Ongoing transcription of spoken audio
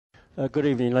Good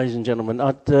evening, ladies and gentlemen.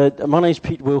 My name's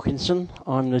Pete Wilkinson.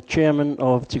 I'm the chairman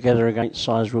of Together Against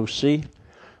Sizewell C.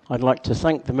 I'd like to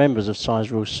thank the members of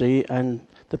Sizewell C and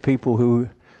the people who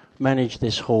manage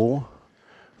this hall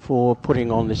for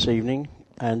putting on this evening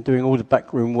and doing all the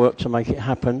backroom work to make it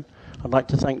happen. I'd like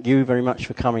to thank you very much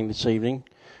for coming this evening.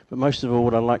 But most of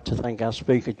all, I'd like to thank our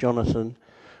speaker, Jonathon,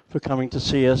 for coming to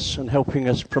see us and helping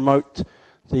us promote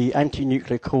the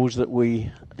anti-nuclear cause that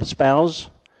we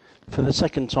espouse for the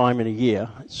second time in a year.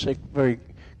 It's very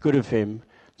good of him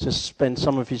to spend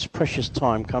some of his precious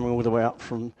time coming all the way up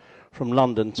from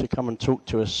London to come and talk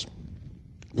to us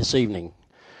this evening.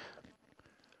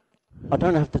 I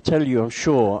don't have to tell you, I'm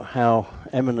sure, how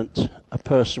eminent a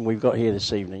person we've got here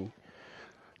this evening.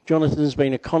 Jonathon's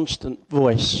been a constant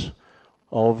voice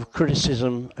of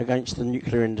criticism against the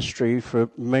nuclear industry for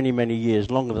many, many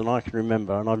years, longer than I can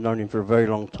remember, and I've known him for a very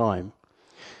long time.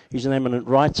 He's an eminent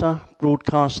writer,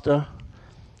 broadcaster.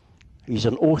 He's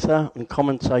an author and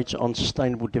commentator on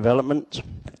sustainable development.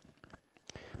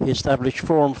 He established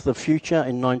Forum for the Future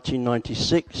in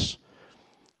 1996,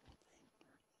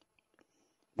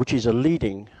 which is a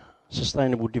leading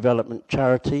sustainable development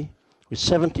charity with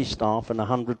 70 staff and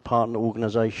 100 partner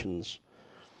organisations.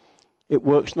 It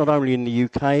works not only in the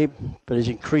UK, but is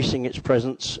increasing its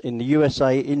presence in the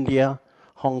USA, India,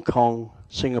 Hong Kong,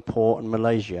 Singapore and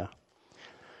Malaysia.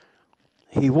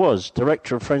 He was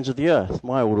Director of Friends of the Earth,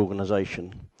 my old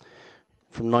organisation,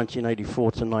 from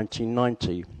 1984 to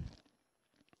 1990.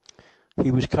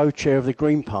 He was co-chair of the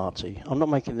Green Party. I'm not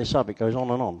making this up, it goes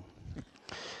on and on.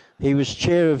 He was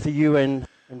chair of the UN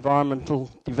Environmental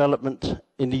Development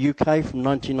in the UK from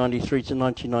 1993 to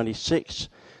 1996,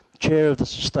 chair of the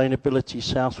Sustainability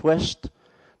Southwest,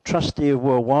 trustee of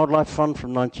World Wildlife Fund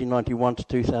from 1991 to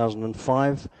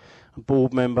 2005,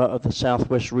 board member of the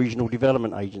Southwest Regional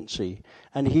Development Agency,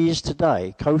 and he is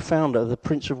today co-founder of the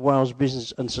Prince of Wales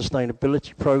Business and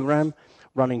Sustainability Programme,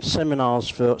 running seminars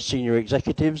for senior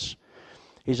executives.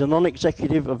 He's a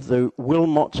non-executive of the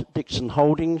Wilmot Dixon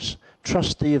Holdings,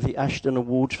 trustee of the Ashton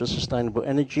Awards for Sustainable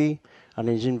Energy, and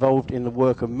is involved in the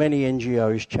work of many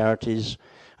NGOs,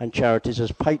 charities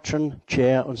as patron,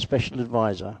 chair and special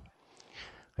advisor.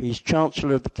 He's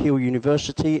Chancellor of the Keele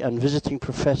University and visiting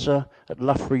professor at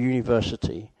Loughborough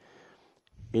University.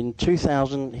 In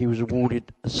 2000, he was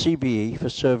awarded a CBE for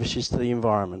services to the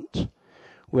environment.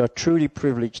 We are truly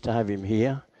privileged to have him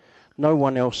here. No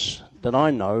one else that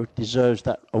I know deserves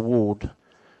that award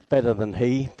better than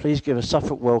he. Please give a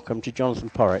Suffolk welcome to Jonathon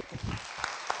Porritt.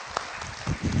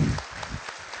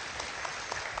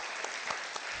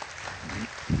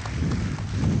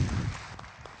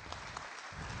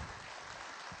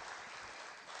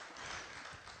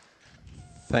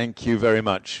 Thank you very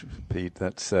much, Pete.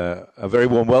 That's a very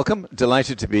warm welcome.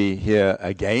 Delighted to be here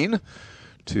again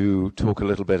to talk a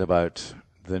little bit about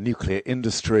the nuclear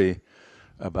industry,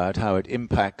 about how it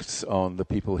impacts on the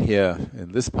people here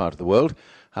in this part of the world,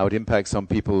 how it impacts on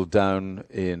people down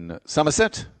in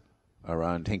Somerset,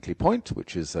 around Hinkley Point,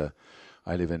 which is,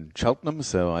 I live in Cheltenham,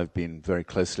 so I've been very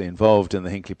closely involved in the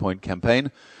Hinkley Point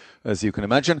campaign, as you can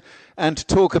imagine, and to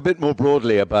talk a bit more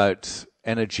broadly about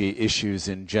energy issues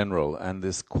in general and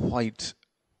this quite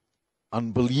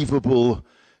unbelievable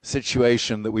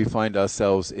situation that we find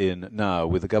ourselves in now,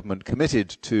 with the government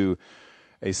committed to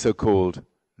a so-called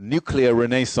nuclear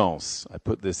renaissance. I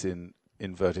put this in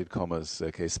inverted commas,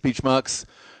 okay, speech marks,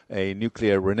 a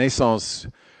nuclear renaissance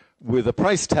with a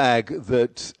price tag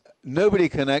that nobody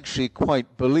can actually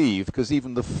quite believe, because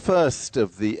even the first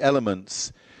of the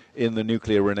elements in the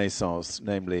nuclear renaissance,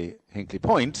 namely Hinkley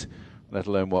Point, let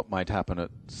alone what might happen at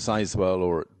Sizewell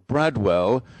or at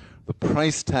Bradwell, the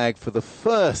price tag for the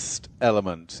first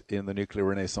element in the nuclear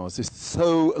renaissance is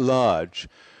so large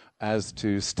as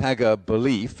to stagger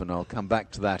belief, and I'll come back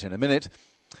to that in a minute.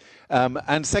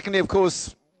 And secondly, of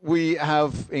course, we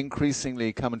have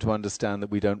increasingly come to understand that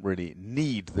we don't really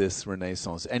need this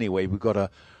renaissance anyway. We've got a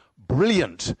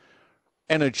brilliant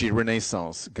energy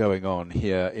renaissance going on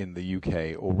here in the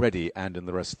UK already and in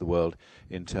the rest of the world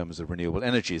in terms of renewable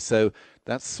energy. So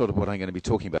that's sort of what I'm going to be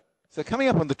talking about. So coming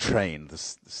up on the train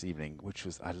this evening, which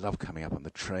was, I love coming up on the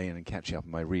train and catching up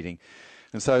on my reading.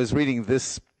 And so I was reading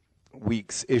this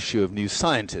week's issue of New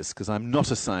Scientist, because I'm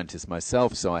not a scientist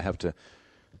myself, so I have to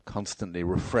constantly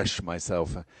refresh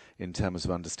myself in terms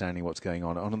of understanding what's going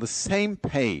on. On the same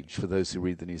page, for those who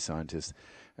read the New Scientist,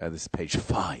 this is page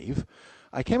 5,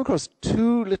 I came across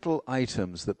two little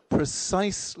items that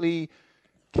precisely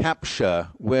capture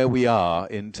where we are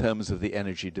in terms of the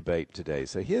energy debate today.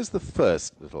 So here's the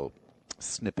first little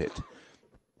snippet,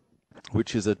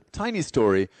 which is a tiny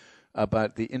story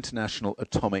about the International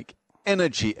Atomic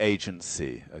Energy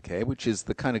Agency, okay, which is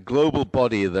the kind of global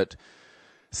body that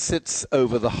sits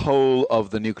over the whole of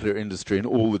the nuclear industry in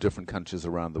all the different countries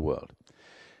around the world.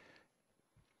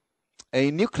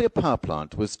 A nuclear power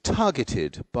plant was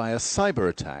targeted by a cyber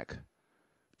attack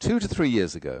 2 to 3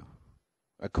 years ago,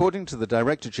 according to the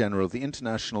Director General of the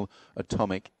International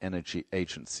Atomic Energy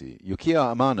Agency.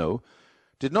 Yukiya Amano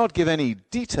did not give any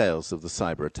details of the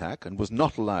cyber attack and was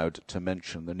not allowed to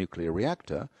mention the nuclear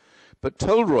reactor, but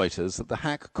told Reuters that the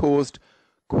hack caused,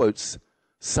 quotes,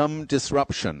 some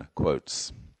disruption,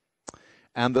 quotes,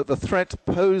 and that the threat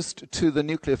posed to the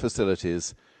nuclear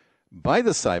facilities by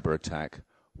the cyber attack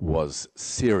was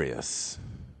serious.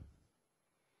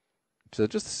 So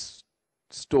just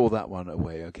store that one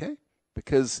away, okay?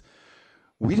 Because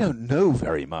we don't know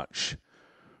very much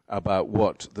about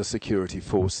what the security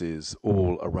forces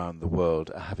all around the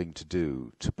world are having to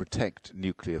do to protect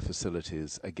nuclear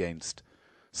facilities against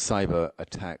cyber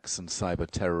attacks and cyber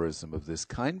terrorism of this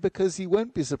kind, because you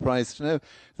won't be surprised to know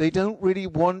they don't really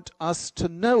want us to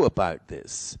know about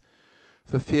this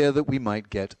for fear that we might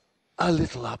get a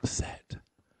little upset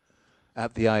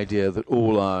at the idea that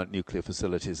all our nuclear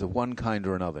facilities of one kind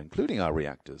or another, including our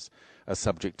reactors, are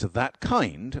subject to that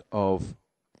kind of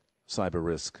cyber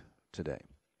risk today.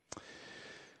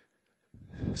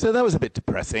 So that was a bit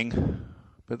depressing,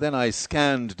 but then I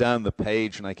scanned down the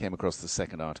page and I came across the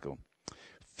second article.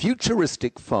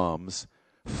 Futuristic farms,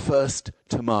 first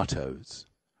tomatoes.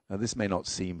 Now this may not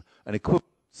seem an equivalent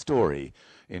story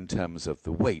in terms of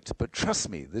the weight, but trust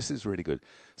me, this is really good.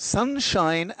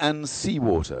 Sunshine and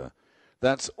seawater.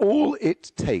 That's all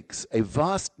it takes, a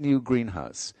vast new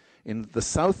greenhouse in the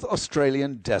South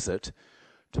Australian desert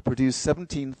to produce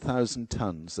 17,000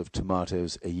 tons of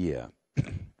tomatoes a year.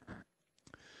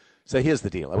 So here's the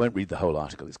deal. I won't read the whole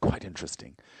article. It's quite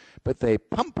interesting. But they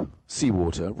pump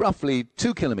seawater roughly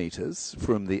 2 kilometers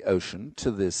from the ocean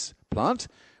to this plant,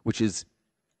 which is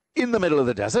in the middle of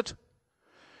the desert.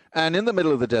 And in the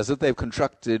middle of the desert, they've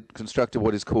constructed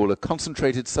what is called a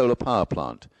concentrated solar power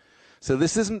plant. So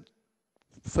this isn't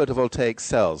photovoltaic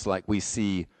cells like we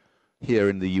see here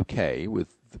in the UK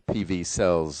with the PV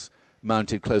cells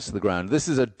mounted close to the ground. This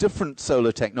is a different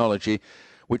solar technology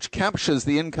which captures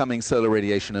the incoming solar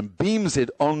radiation and beams it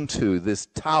onto this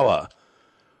tower,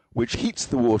 which heats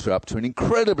the water up to an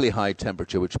incredibly high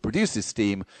temperature, which produces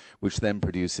steam, which then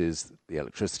produces the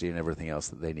electricity and everything else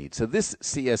that they need. So this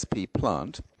CSP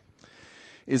plant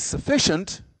is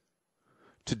sufficient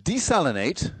to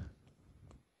desalinate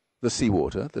the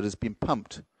seawater that has been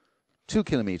pumped 2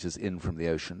 kilometers in from the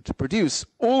ocean to produce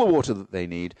all the water that they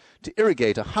need to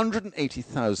irrigate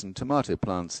 180,000 tomato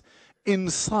plants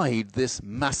inside this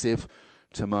massive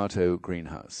tomato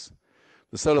greenhouse.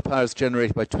 The solar power is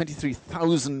generated by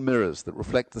 23,000 mirrors that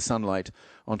reflect the sunlight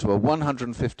onto a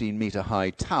 115-meter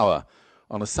high tower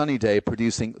on a sunny day,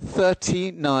 producing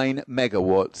 39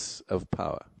 megawatts of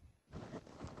power.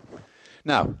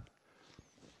 Now,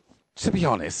 to be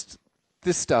honest,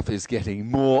 this stuff is getting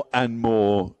more and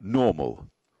more normal.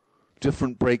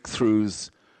 Different breakthroughs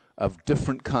of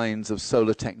different kinds of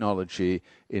solar technology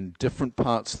in different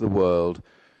parts of the world,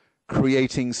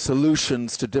 creating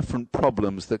solutions to different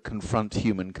problems that confront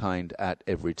humankind at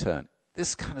every turn.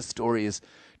 This kind of story is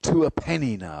to a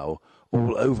penny now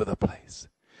all over the place.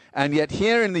 And yet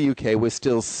here in the UK, we're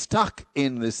still stuck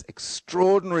in this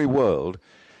extraordinary world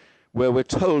where we're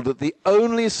told that the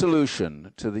only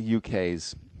solution to the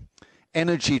UK's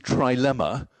energy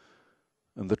trilemma,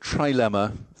 and the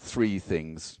trilemma, 3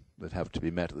 things that have to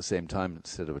be met at the same time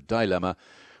instead of a dilemma,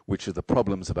 which are the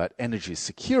problems about energy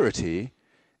security,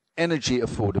 energy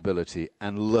affordability,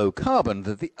 and low carbon,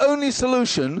 that the only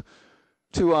solution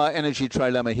to our energy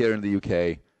trilemma here in the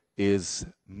UK is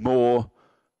more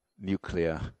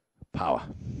nuclear power.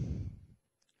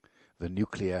 The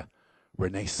nuclear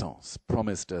renaissance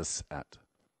promised us at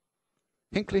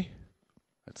Hinkley,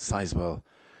 at Sizewell,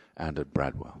 and at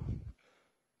Bradwell.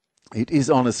 It is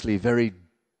honestly very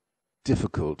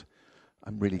difficult.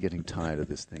 I'm really getting tired of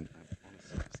this thing. I'm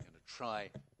honestly just going to try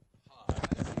hard.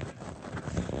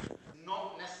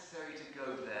 Not necessary to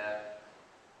go there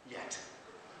yet.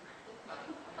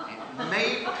 It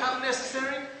may become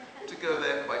necessary to go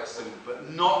there quite soon,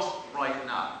 but not right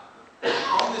now.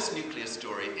 On this nuclear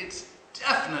story, it's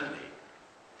definitely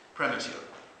premature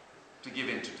to give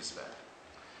in to despair.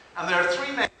 And there are 3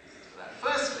 main reasons for that.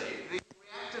 Firstly, the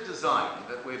reactor design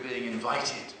that we're being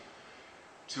invited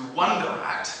to wonder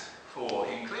at for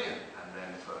Hinkley and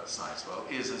then for Sizewell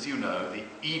is, as you know, the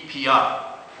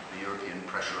EPR, the European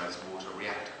Pressurized Water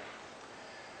Reactor.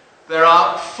 There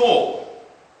are 4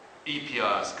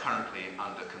 EPRs currently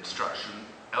under construction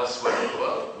elsewhere in the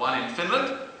world, 1 in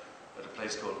Finland, at a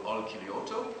place called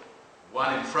Olkiluoto,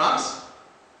 1 in France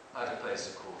at a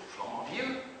place called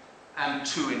Flamanville, and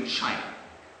 2 in China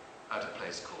at a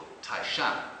place called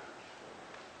Taishan.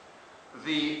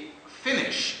 The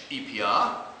Finnish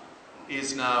EPR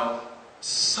is now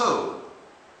so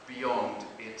beyond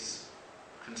its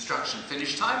construction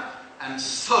finish time and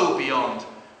so beyond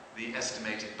the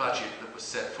estimated budget that was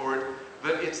set for it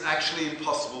that it's actually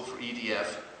impossible for EDF,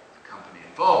 the company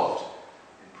involved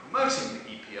in promoting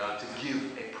the EPR, to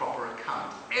give a proper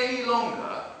account any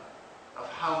longer of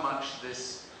how much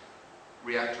this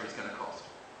reactor is going to cost.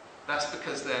 That's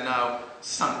because they're now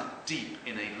sunk deep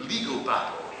in a legal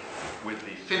battle with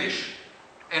the Finnish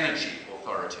energy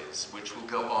authorities, which will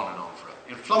go on and on forever.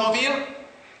 In Flamanville,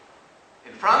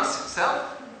 in France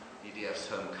itself, EDF's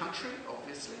home country,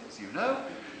 obviously, as you know,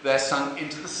 they're sunk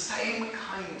into the same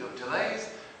kind of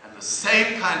delays and the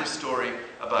same kind of story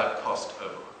about cost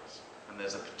overruns. And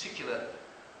there's a particular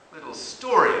little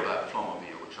story about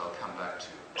Flamanville, which I'll come back to.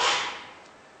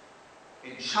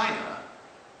 In China,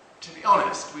 to be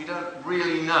honest, we don't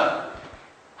really know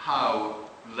how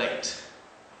late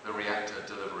the reactor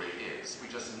delivery is. We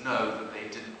just know that they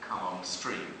didn't come on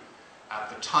stream at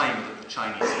the time that the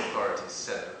Chinese authorities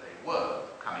said that they were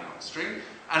coming on stream.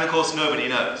 And of course, nobody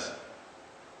knows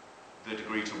the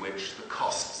degree to which the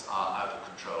costs are out of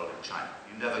control in China.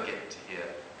 You never get to hear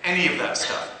any of that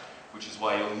stuff, which is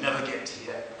why you'll never get to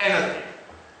hear anything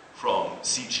from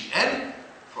CGN,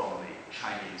 from the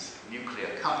Chinese nuclear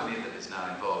company that is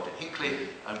now involved in Hinkley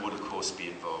and would of course be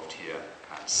involved here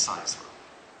at Sizewell.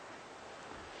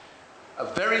 A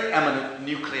very eminent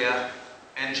nuclear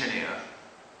engineer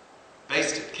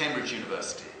based at Cambridge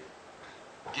University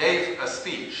gave a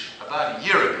speech about a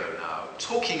year ago now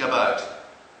talking about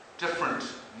different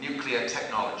nuclear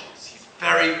technologies. He's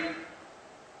very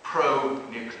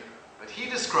pro-nuclear, but he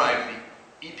described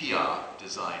the EPR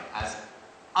design as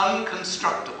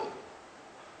unconstructable.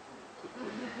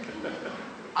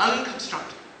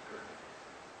 Unconstructable.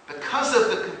 Because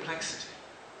of the complexity,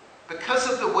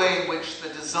 because of the way in which the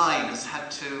design has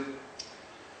had to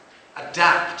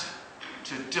adapt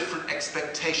to different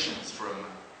expectations from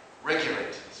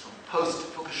regulators, from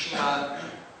post-Fukushima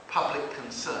public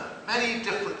concern, many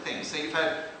different things. So you've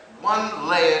had one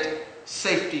layered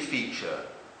safety feature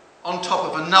on top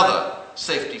of another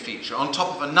safety feature, on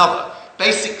top of another.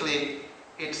 Basically,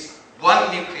 it's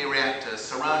one nuclear reactor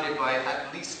surrounded by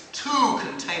at least 2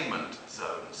 containment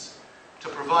zones to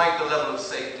provide the level of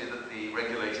safety that the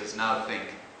regulators now think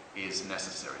is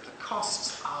necessary. The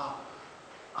costs are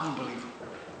unbelievable.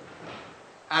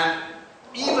 And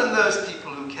even those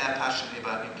people who care passionately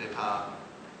about nuclear power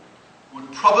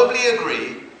would probably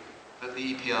agree that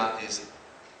the EPR is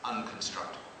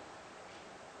unconstructable.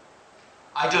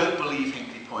 I don't believe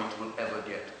Hinkley Point will ever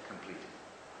get completed.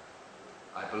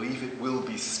 I believe it will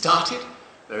be started.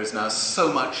 There is now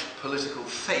so much political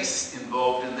face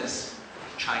involved in this.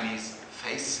 Chinese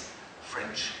face,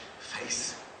 French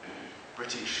face,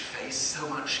 British face, so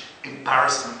much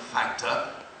embarrassment factor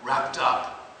wrapped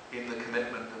up in the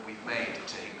commitment that we've made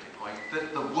to Hinkley Point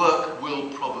that the work will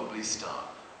probably start.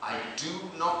 I do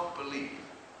not believe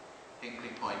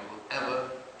Hinkley Point will ever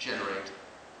generate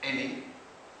any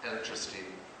electricity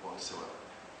whatsoever.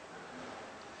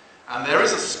 And there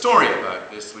is a story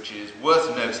about this which is worth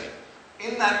noting.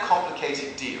 In that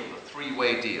complicated deal, the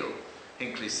 3-way deal,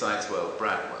 Hinkley, Sizewell,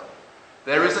 Bradwell,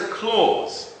 there is a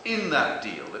clause in that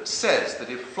deal that says that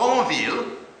if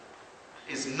Flamanville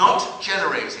is not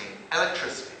generating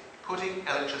electricity, putting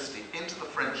electricity into the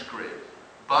French grid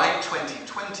by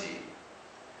 2020,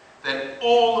 then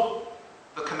all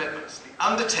the commitments, the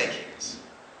undertakings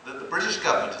that the British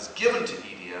government has given to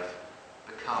EDF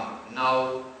become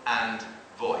null and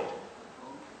void.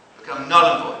 Become null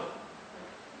and void.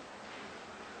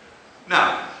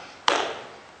 Now,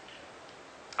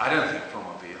 I don't think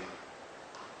Flamanville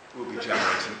will be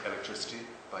generating electricity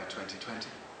by 2020.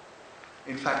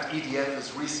 In fact, EDF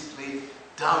has recently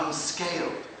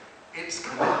downscaled its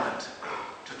commitment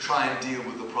to try and deal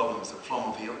with the problems at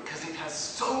Flamanville because it has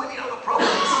so many other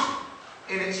problems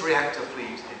in its reactor fleet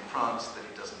in France that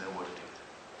it doesn't know what to do with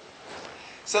it.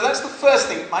 So that's the first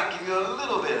thing. It might give you a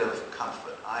little bit of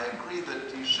comfort. I agree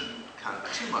that you shouldn't count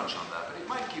too much on that, but it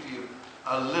might give you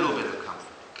a little bit of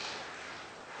comfort.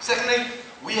 Secondly,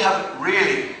 we haven't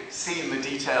really seen the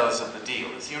details of the deal.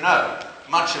 As you know,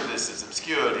 much of this is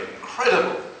obscured in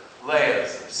incredible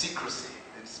layers of secrecy.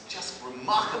 It's just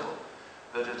remarkable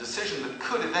that a decision that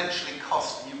could eventually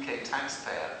cost the UK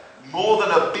taxpayer more than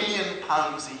 £1 billion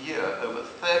a year over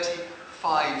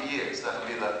 35 years, that'll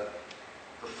be the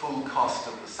full cost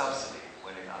of the subsidy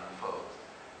when it unfolds,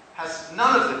 has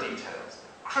none of the details,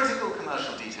 critical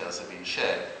commercial details have been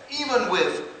shared, even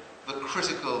with the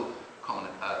critical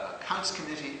Common Accounts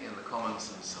Committee in the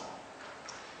Commons and so on.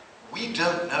 We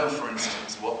don't know, for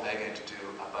instance, what they're going to do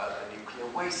about the nuclear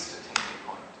waste at Hinkley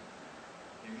Point.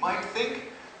 You might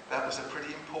think that was a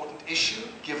pretty important issue,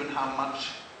 given how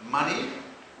much money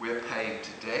we're paying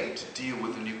today to deal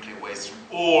with the nuclear waste from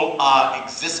all our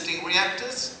existing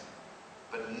reactors,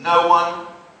 but no one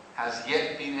has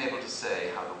yet been able to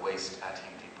say how the waste at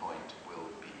Hinkley Point will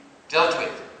be dealt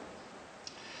with.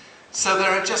 So there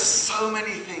are just so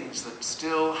many things that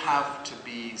still have to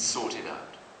be sorted out.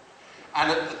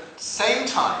 And at the same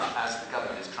time as the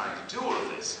government is trying to do all of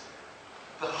this,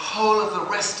 the whole of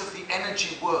the rest of the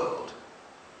energy world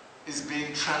is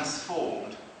being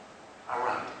transformed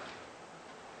around it.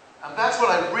 And that's what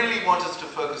I really want us to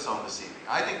focus on this evening.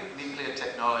 I think nuclear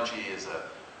technology is a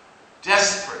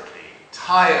desperately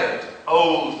tired,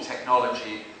 old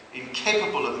technology,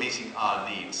 incapable of meeting our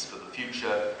needs for the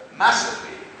future,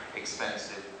 massively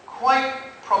expensive, quite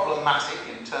problematic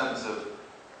in terms of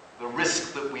the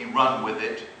risk that we run with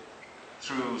it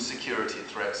through security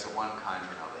threats of one kind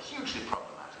or another, hugely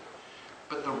problematic.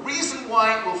 But the reason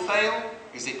why it will fail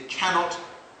is it cannot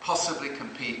possibly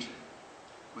compete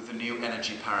with the new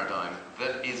energy paradigm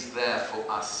that is there for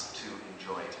us to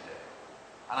enjoy today.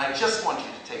 And I just want you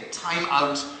to take time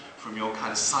out from your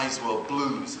kind of Sizewell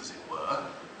blues, as it were,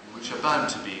 which are bound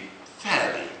to be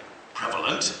fairly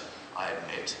prevalent, I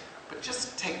admit, but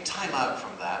just take time out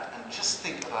from that and just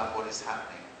think about what is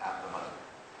happening at the moment.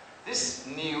 This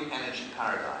new energy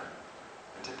paradigm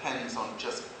depends on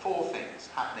just 4 things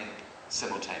happening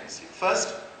simultaneously.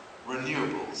 First,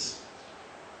 renewables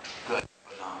going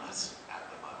bananas at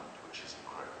the moment, which is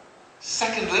incredible.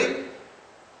 Secondly,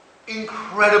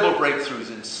 incredible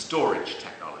breakthroughs in storage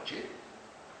technology,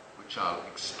 which I'll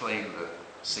explain the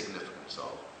significance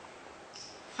of.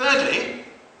 Thirdly,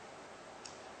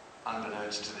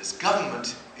 unbeknownst to this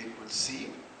government, it would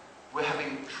seem, we're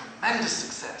having tremendous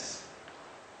success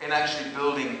in actually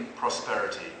building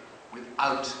prosperity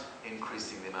without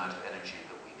increasing the amount of energy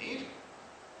that we need.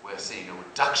 We're seeing a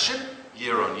reduction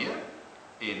year on year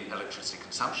in electricity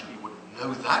consumption. You wouldn't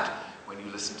know that when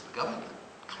you listen to the government.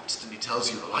 It constantly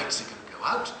tells you the lights are going to go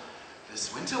out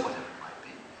this winter, whatever it might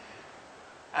be.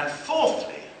 And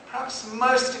fourthly, perhaps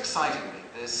most excitingly,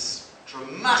 this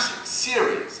dramatic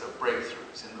series of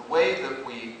breakthroughs in the way that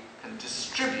we can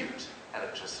distribute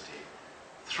electricity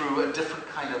through a different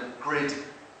kind of grid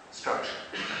structure.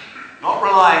 Not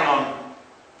relying on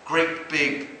great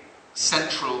big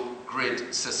central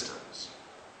grid systems,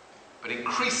 but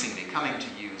increasingly coming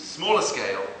to use smaller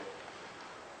scale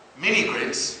mini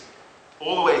grids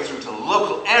all the way through to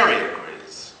local area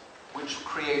grids, which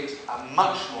create a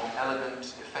much more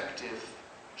elegant, effective,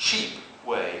 cheap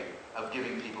way of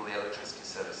giving people the electricity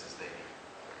services they need.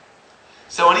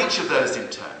 So on each of those in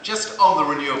turn, just on the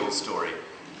renewable story,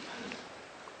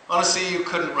 honestly, you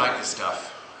couldn't write this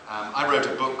stuff. I wrote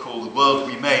a book called The World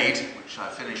We Made, which I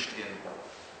finished in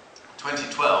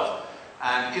 2012,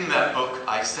 and in that book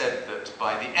I said that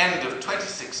by the end of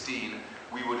 2016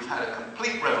 we would have had a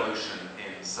complete revolution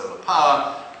in solar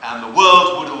power, and the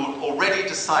world would have already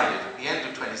decided at the end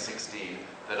of 2016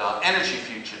 that our energy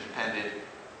future depended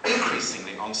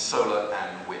increasingly on solar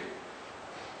and wind.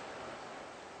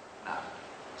 Now,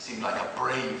 it seemed like a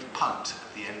brave punt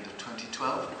at the end of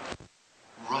 2012.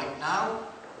 Right now,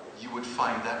 you would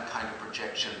find that kind of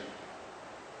projection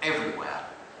everywhere.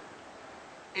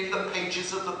 In the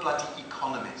pages of the bloody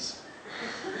Economist,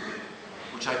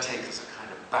 which I take as a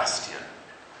kind of bastion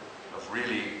of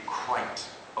really quite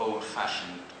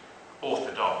old-fashioned,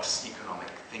 orthodox economic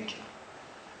thinking.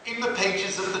 In the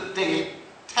pages of the Daily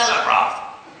Telegraph,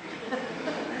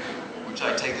 which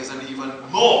I take as an even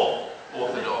more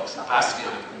orthodox bastion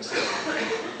of conservative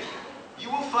thinking. You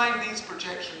will find these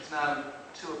projections now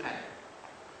to a penny.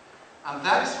 And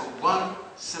that is for one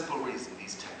simple reason.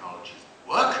 These technologies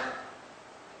work,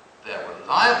 they're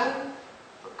reliable,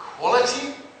 the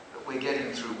quality that we're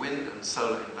getting through wind and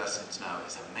solar investments now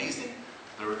is amazing,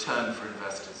 the return for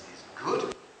investors is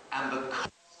good, and the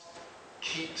cost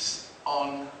keeps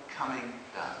on coming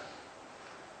down.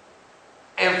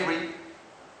 Every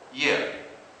year.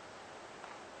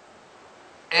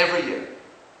 Every year.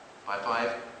 By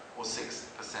 5 or 6%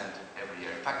 every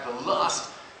year. In fact, the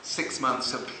last 6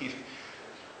 months have been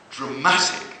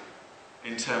dramatic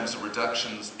in terms of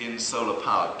reductions in solar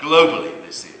power. Globally,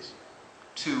 this is.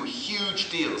 2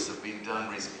 huge deals have been done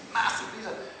recently. Massive. These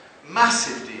are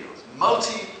massive deals.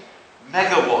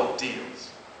 Multi-megawatt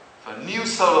deals for new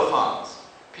solar farms.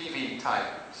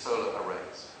 PV-type solar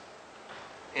arrays.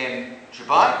 In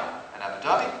Dubai and Abu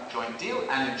Dhabi, joint deal,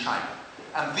 and in China.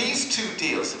 And these two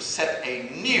deals have set a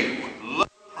new low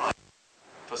price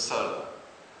for solar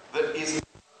that is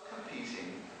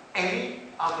competing any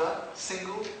other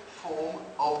single form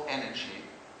of energy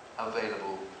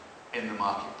available in the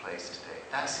marketplace today.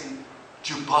 That's in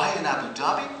Dubai and Abu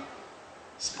Dhabi,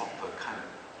 spot the kind of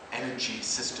energy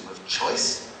system of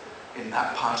choice in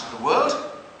that part of the world,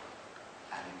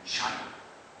 and in China.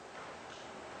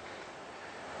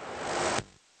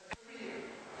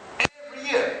 Every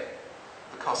year,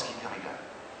 the costs keep coming down.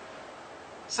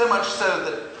 So much so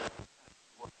that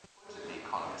The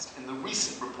Economist, in the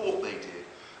recent report they did,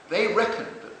 they reckoned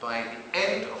that by the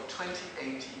end of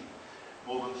 2018,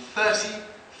 more than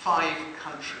 35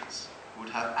 countries would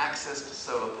have access to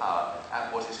solar power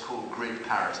at what is called grid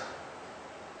parity,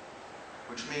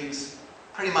 which means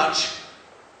pretty much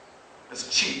as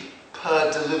cheap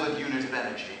per delivered unit of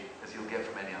energy as you'll get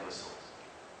from any other source.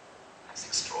 That's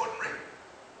extraordinary.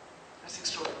 That's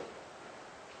extraordinary.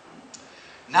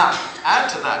 Now, add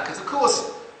to that, because of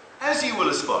course, as you will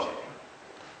have spotted,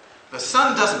 the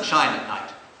sun doesn't shine at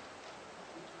night.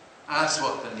 That's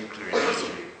what the nuclear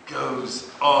industry goes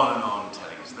on and on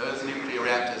telling us. Those nuclear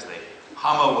reactors, they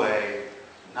hum away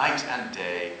night and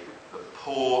day. The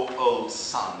poor old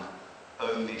sun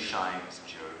only shines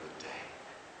during the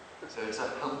day. So it's a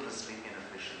hopelessly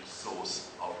inefficient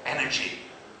source of energy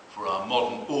for our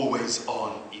modern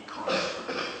always-on economy.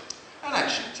 And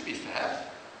actually, to be fair,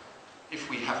 if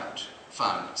we haven't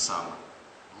found some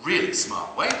really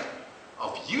smart way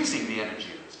of using the energy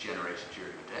that's generated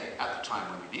during the day at the time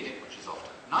when we need it, which is often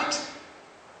at night,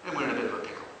 then we're in a bit of a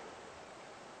pickle.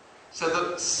 So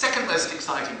the second most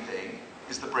exciting thing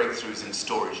is the breakthroughs in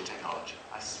storage technology.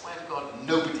 I swear to God,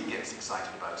 nobody gets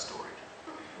excited about storage.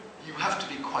 You have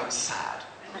to be quite sad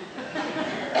to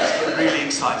get really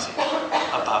excited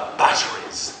about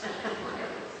batteries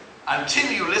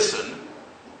until you listen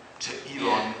to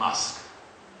Elon Musk.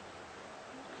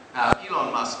 Now,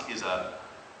 Elon Musk is a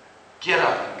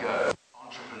get-up-and-go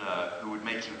entrepreneur who would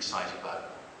make you excited about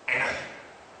anything,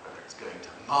 whether it's going to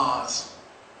Mars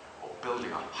or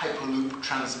building a Hyperloop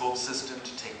transport system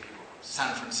to take people from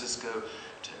San Francisco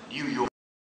to New York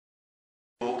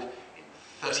in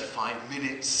 35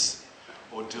 minutes,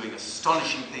 or doing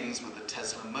astonishing things with the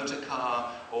Tesla motor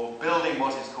car, or building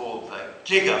what is called the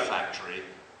Gigafactory,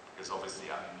 because obviously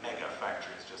a mega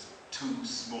factory is just too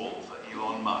small for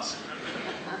Elon Musk.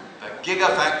 The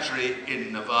Gigafactory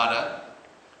in Nevada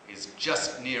is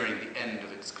just nearing the end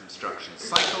of its construction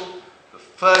cycle. The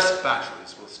first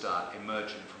batteries will start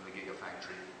emerging from the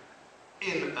Gigafactory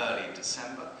in early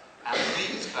December, and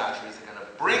these batteries are going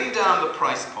to bring down the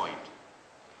price point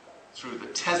through the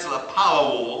Tesla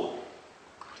Powerwall.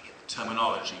 Got to get the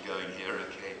terminology going here,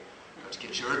 okay? Got to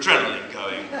get your adrenaline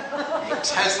going. The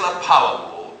Tesla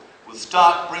Powerwall will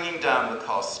start bringing down the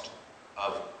cost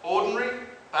of ordinary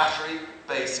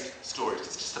battery-based storage.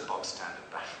 It's just a box standard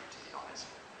battery, to be honest.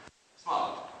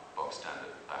 Smart box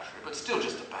standard battery, but still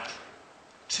just a battery,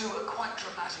 to a quite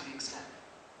dramatic extent.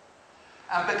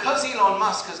 And because Elon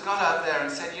Musk has got out there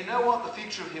and said, you know what, the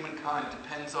future of humankind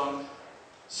depends on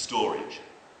storage.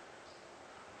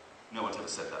 No one's ever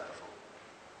said that before.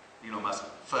 Elon Musk,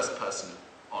 first person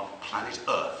on planet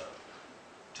Earth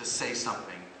to say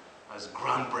something as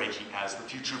groundbreaking as the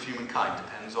future of humankind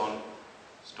depends on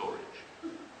storage.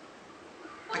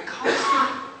 Because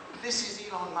this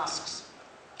is Elon Musk's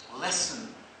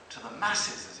lesson to the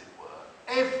masses, as it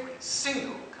were, every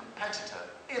single competitor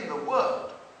in the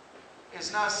world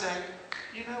is now saying,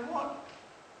 you know what,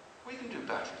 we can do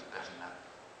batteries better than that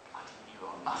bloody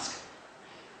Elon Musk.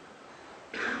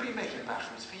 We've been making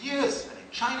batteries for years, and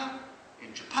in China,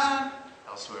 in Japan,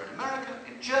 elsewhere in America,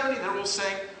 in Germany, they're all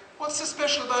saying, what's so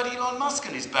special about Elon Musk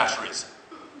and his batteries?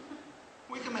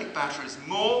 We can make batteries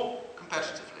more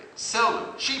competitively, sell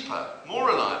them cheaper, more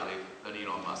reliably than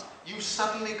Elon Musk. You've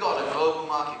suddenly got a global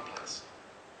marketplace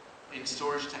in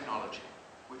storage technology,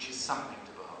 which is something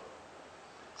to behold.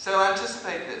 So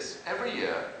anticipate this. Every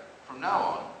year, from now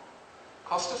on,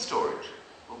 cost of storage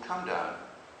will come down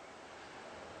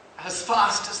as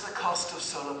fast as the cost of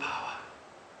solar power.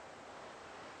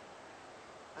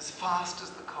 As fast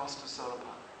as the cost of solar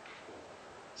power.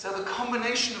 So the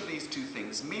combination of these two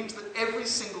things means that every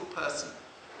single person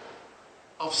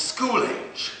of school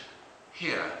age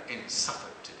here in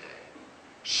Suffolk today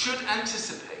should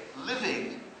anticipate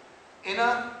living in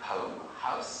a home,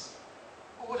 house,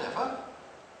 or whatever,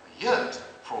 a yurt,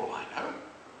 for all I know,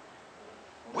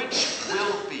 which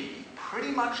will be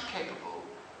pretty much capable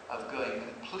of going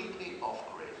completely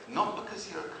off-grid. Not because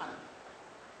you're a kind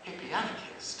of hippie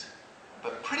anarchist,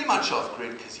 but pretty much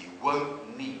off-grid because you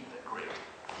won't need the grid.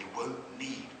 You won't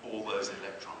need all those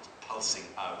electrons pulsing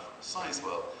out from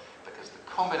Sizewell, because the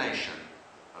combination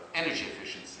of energy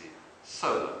efficiency,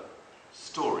 solar,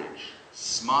 storage,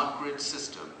 smart grid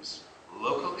systems,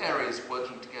 local areas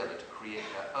working together to create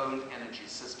their own energy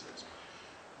systems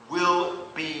will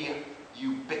be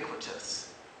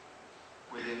ubiquitous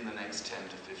within the next 10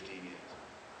 to 15 years.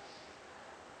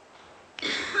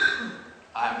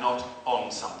 I am not on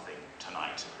something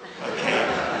tonight,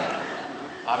 okay?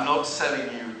 I'm not selling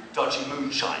you dodgy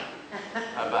moonshine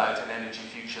about an energy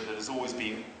future that has always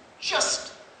been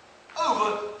just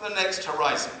over the next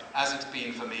horizon, as it's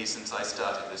been for me since I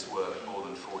started this work more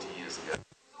than 40 years ago.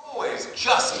 Always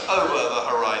just over the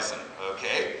horizon,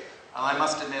 okay? And I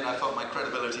must admit I felt my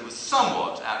credibility was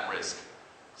somewhat at risk,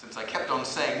 since I kept on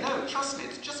saying, no, trust me,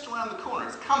 it's just around the corner,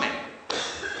 it's coming.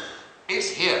 It's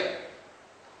here.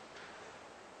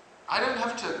 I don't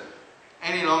have to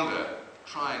any longer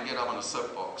try and get up on a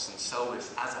soapbox and sell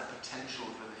this as a potential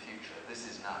for the future. This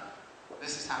is now.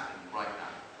 This is happening right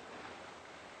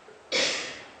now.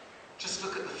 Just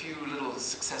look at the few little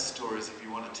success stories if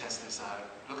you want to test this out.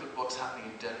 Look at what's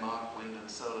happening in Denmark, wind and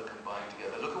solar combined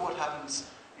together. Look at what happens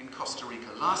in Costa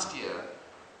Rica. Last year,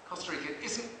 Costa Rica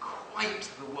isn't quite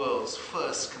the world's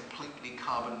first completely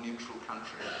carbon neutral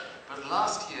country. But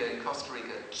last year in Costa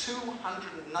Rica,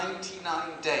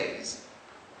 299 days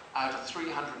out of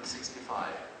 365,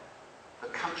 the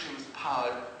country was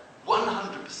powered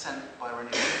 100% by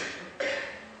renewable energy.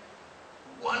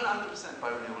 100% by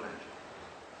renewable energy.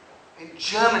 In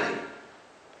Germany,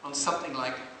 on something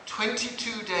like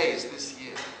 22 days this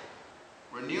year,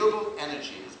 renewable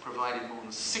energy has provided more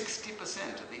than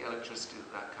 60% of the electricity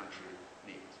that country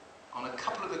needs. On a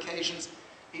couple of occasions,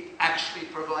 it actually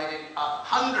provided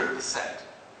 100%,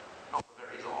 not for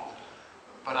very long,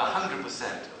 but 100%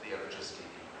 of the electricity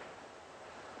needed.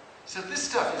 So this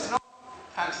stuff is not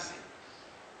fantasy.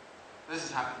 This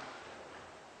is happening.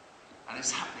 And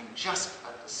it's happening just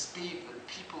at the speed that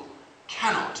people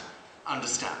cannot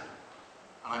understand.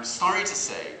 And I'm sorry to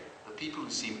say, the people who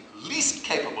seem least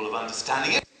capable of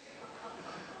understanding it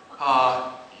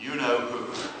are you-know-who.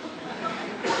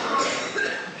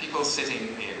 People sitting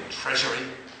in Treasury,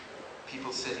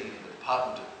 people sitting in the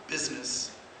Department of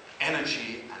Business,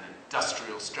 Energy and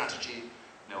Industrial Strategy.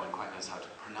 No one quite knows how to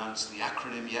pronounce the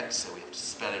acronym yet, so we have to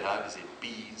spell it out. Is it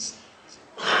B's? Is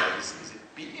it B's? Is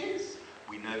it B's?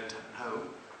 We don't know.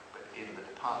 But in the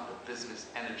Department of Business,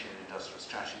 Energy and Industrial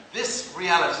Strategy, this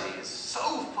reality is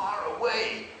so far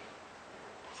away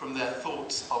from their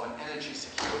thoughts of an energy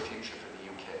secure future for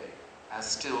the UK as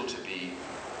still to be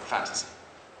fantasy,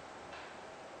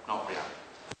 not reality.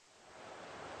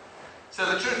 So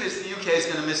the truth is the UK is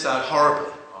going to miss out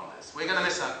horribly on this. We're going to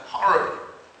miss out horribly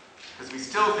because we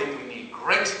still think we need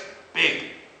great, big,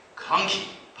 clunky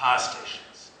power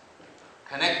stations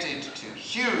connected to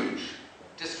huge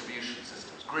distribution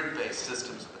systems, grid-based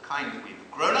systems of the kind that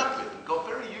we've grown up with and got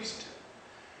very used to.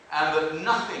 And that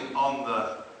nothing on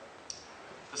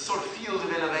the sort of field of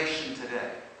innovation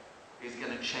today is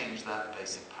going to change that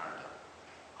basic paradigm.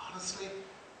 Honestly,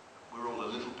 we're all a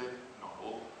little bit, not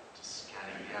all, just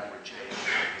scanning the average age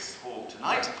of this hall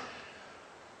tonight,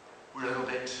 we're a little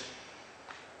bit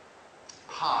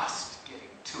past getting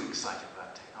too excited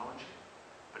about technology.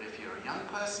 But if you're a young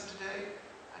person today,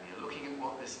 and you're looking at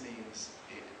what this means,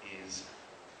 it is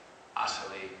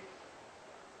utterly,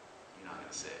 you know I'm going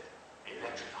to say it,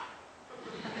 electrifying.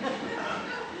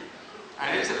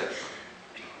 And it is electrifying.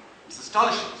 It's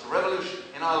astonishing. It's a revolution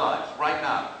in our lives, right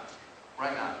now.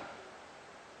 Right now.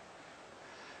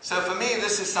 So for me,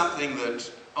 this is something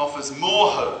that offers more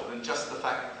hope than just the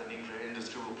fact that the nuclear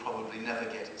industry will probably never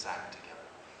get its act together.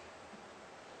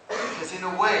 Because in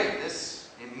a way, this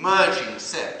emerging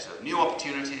set of new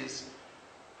opportunities,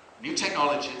 new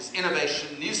technologies,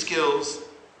 innovation, new skills,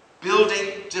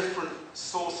 building different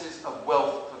sources of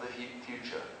wealth for the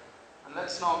future. And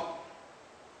let's not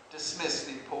dismiss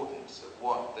the importance of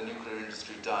what the nuclear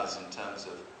industry does in terms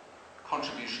of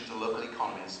contribution to local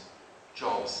economies,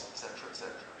 jobs, etc.,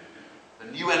 etc.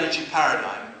 The new energy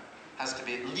paradigm has to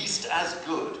be at least as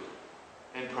good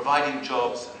in providing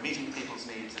jobs and meeting people's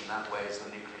needs in that way as the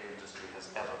nuclear industry has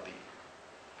ever been.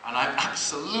 And I'm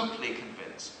absolutely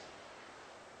convinced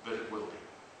that it will be.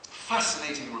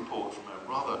 Fascinating report from a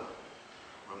rather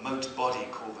remote body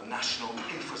called the National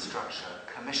Infrastructure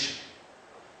Commission.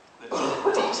 The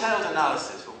detailed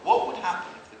analysis of what would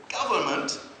happen if the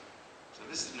government, so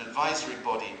this is an advisory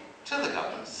body to the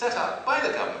government, set up by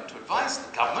the government to advise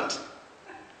the government,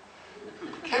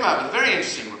 came out with a very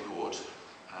interesting report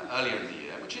earlier in the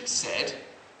year, which it said,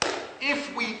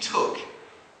 if we took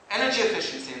energy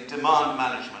efficiency and demand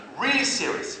management really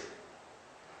seriously,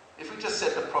 if we just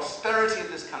said the prosperity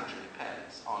of this country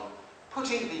depends on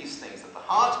putting these things at the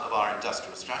heart of our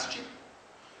industrial strategy,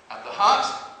 at the heart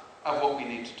of what we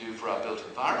need to do for our built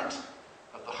environment,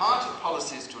 at the heart of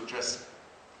policies to address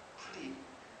pretty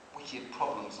wicked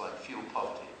problems like fuel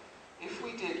poverty. If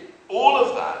we did all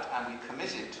of that and we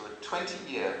committed to a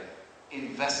 20-year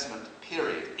investment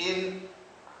period in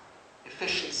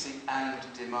efficiency and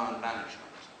demand management,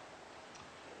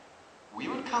 we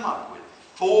would come up with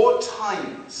 4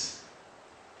 times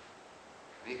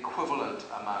the equivalent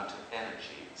amount of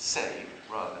energy saved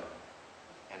rather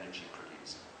than energy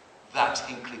produced that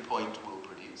Hinkley Point will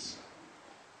produce,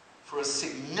 for a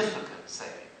significant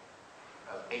saving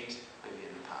of £8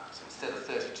 billion. Instead of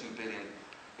 32 billion,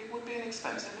 it would be an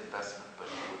expensive investment, but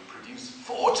it would produce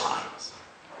 4 times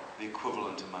the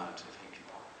equivalent amount of Hinkley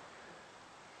Point.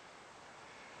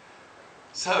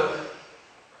 So,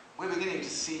 we're beginning to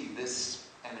see this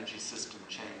energy system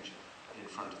change in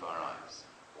front of our eyes.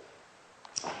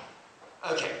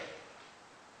 Okay.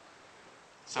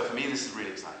 So for me, this is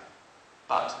really exciting.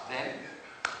 But then,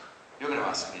 you're going to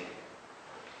ask me,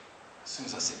 as soon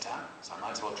as I sit down, so I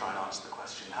might as well try and answer the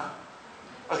question now.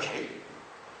 Okay,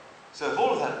 so if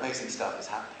all of that amazing stuff is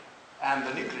happening, and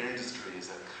the nuclear industry is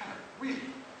a kind of really,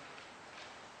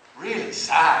 really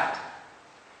sad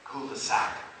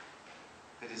cul-de-sac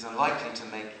that is unlikely to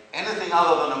make anything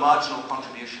other than a marginal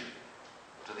contribution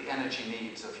to the energy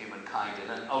needs of humankind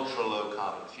in an ultra-low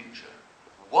carbon future,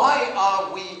 why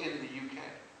are we in the UK?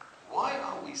 Why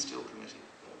are we still committed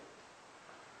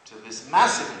to this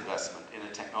massive investment in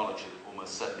a technology that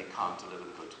almost certainly can't deliver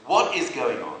the goods? What is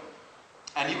going on?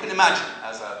 And you can imagine,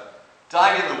 as a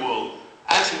dyed-in-the-wool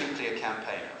anti-nuclear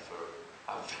campaigner for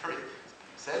a very, as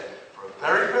Pete said, for a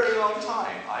very, very long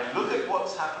time, I look at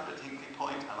what's happened at Hinkley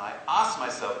Point and I ask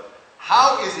myself,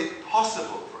 how is it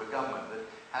possible for a government that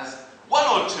has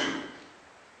 1 or 2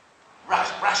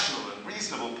 rational and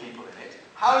reasonable people in it,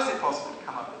 how is it possible to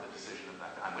come up with a decision of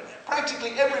that kind when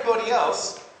practically everybody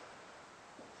else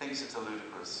thinks it's a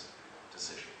ludicrous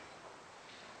decision?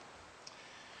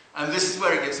 And this is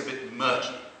where it gets a bit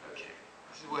murky, okay?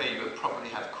 This is where you probably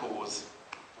have cause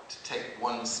to take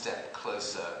 1 step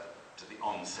closer to the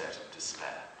onset of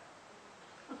despair.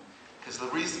 Because the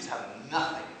reasons have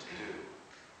nothing to do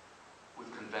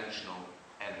with conventional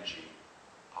energy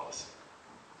policy.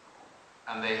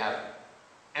 And they have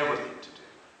everything to do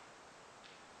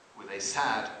with a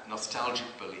sad, nostalgic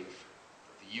belief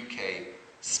that the UK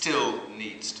still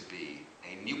needs to be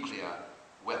a nuclear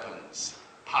weapons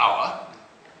power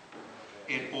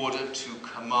in order to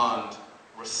command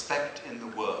respect in the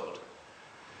world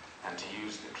and, to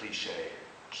use the cliche,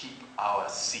 keep our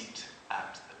seat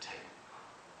at the table.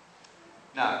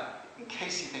 Now, in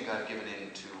case you think I've given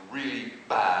in to really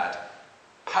bad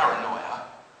paranoia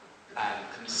and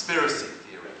conspiracy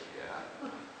theory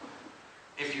here,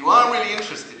 if you are really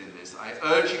interested in this, I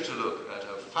urge you to look at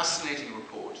a fascinating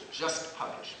report just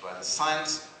published by the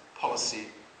Science Policy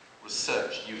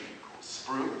Research Unit called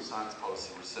SPRU, Science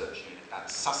Policy Research Unit at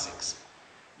Sussex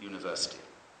University,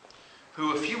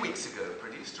 who a few weeks ago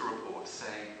produced a report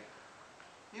saying,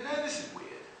 you know, this is weird.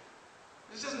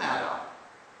 This doesn't add up.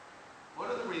 What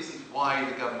are the reasons why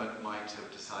the government might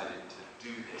have decided to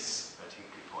do this at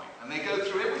Hinkley Point? And they go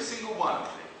through every single one of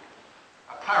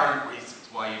the apparent reasons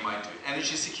why you might do it.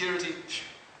 Energy security,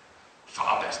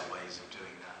 far better ways of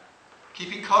doing that.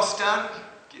 Keeping costs down,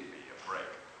 give me a break.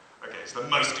 Okay, it's the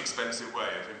most expensive way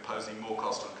of imposing more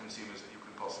cost on consumers that you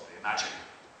can possibly imagine.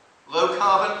 Low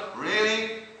carbon,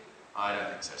 really? I don't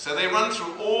think so. So they run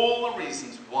through all the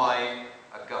reasons why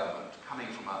a government, coming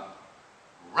from a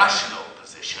rational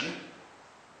position,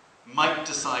 might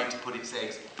decide to put its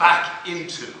eggs back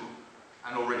into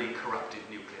an already corrupted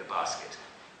nuclear basket.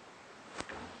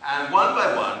 And one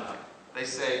by one, they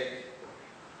say,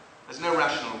 there's no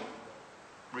rational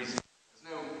reason,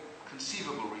 there's no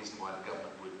conceivable reason why the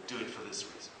government would do it for this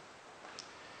reason.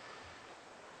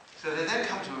 So they then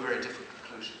come to a very different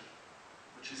conclusion,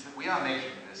 which is that we are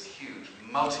making this huge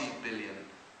multi-billion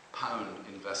pound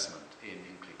investment in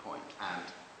Hinkley Point, and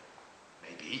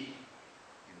maybe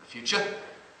in the future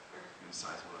in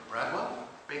Sizewell and Bradwell,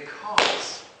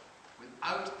 because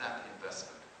without that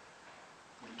investment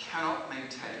we cannot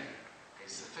maintain a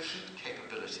sufficient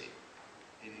capability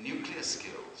in nuclear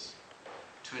skills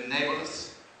to enable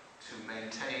us to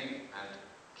maintain and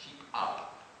keep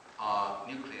up our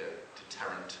nuclear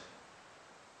deterrent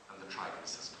and the Trident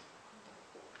system.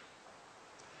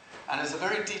 And there's a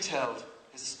very detailed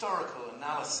historical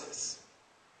analysis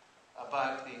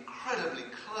about the incredibly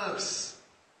close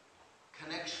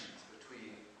connections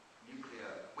between nuclear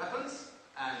weapons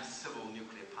and civil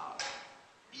nuclear power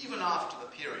even after the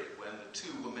period when the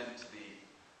two were meant to be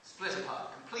split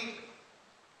apart completely.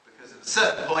 Because at a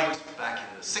certain point, back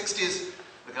in the 60s,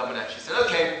 the government actually said,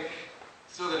 okay,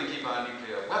 still going to keep our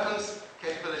nuclear weapons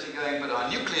capability going, but our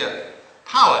nuclear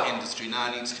power industry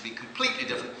now needs to be completely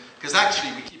different, because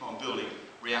actually we keep on building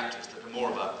reactors that are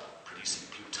more about producing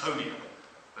plutonium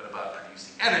than about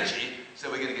producing energy, so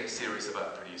we're going to get serious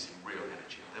about producing real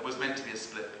energy. There was meant to be a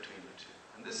split between the two.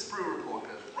 And this Sprue report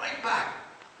goes right back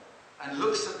and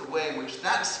looks at the way in which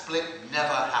that split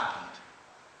never happened.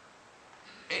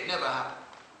 It never happened.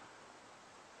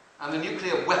 And the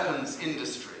nuclear weapons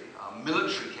industry, our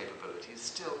military capability, is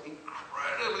still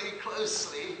incredibly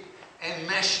closely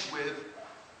enmeshed with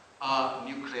our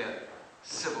nuclear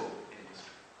civil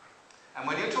industry. And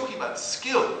when you're talking about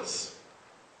skills,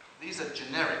 these are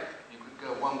generic. You could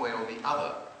go one way or the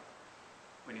other.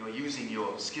 When you're using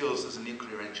your skills as a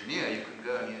nuclear engineer, you can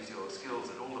go and use your skills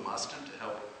at Aldeburgh to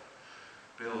help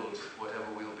build whatever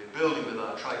we'll be building with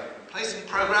our Trident replacement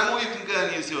program, or you can go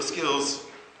and use your skills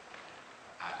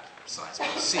at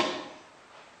Sizewell C.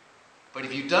 But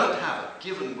if you don't have a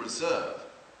given reserve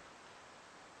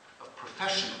of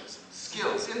professionals and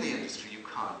skills in the industry, you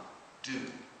can't do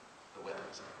the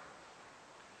weapons.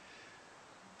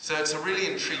 So it's a really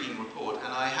intriguing report,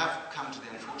 and I have come to the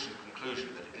unfortunate conclusion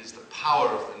that it is the power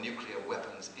of the nuclear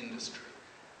weapons industry,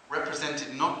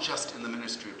 represented not just in the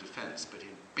Ministry of Defence, but in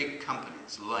big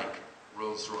companies like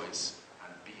Rolls-Royce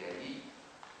and BAE,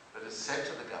 that has said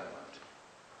to the government,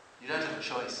 you don't have a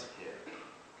choice here.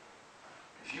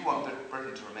 If you want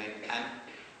Britain to remain an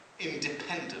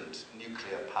independent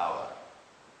nuclear power,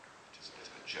 which is a bit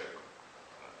of a joke,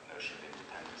 the notion of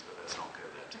independence, but let's not go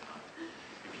there tonight.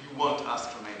 If you want us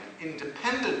to remain an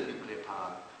independent nuclear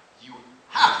power, you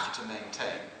have to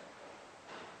maintain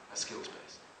a skills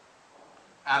base.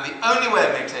 And the only way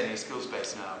of maintaining a skills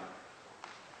base now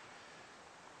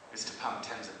is to pump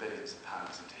tens of billions of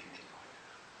pounds into Hinkley Point.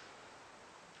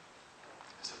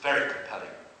 It's a very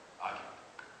compelling argument.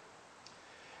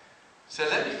 So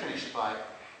let me finish by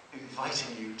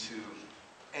inviting you to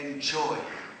enjoy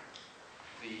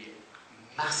the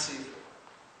massive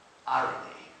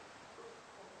irony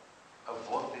of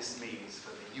what this means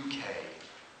for the UK.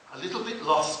 A little bit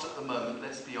lost at the moment,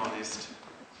 let's be honest.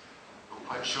 Not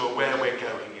quite sure where we're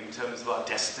going in terms of our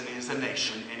destiny as a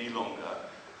nation any longer.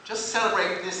 Just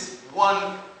celebrate this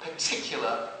one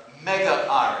particular mega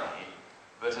irony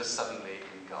that has suddenly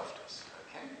engulfed us,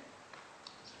 okay?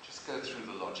 So just go through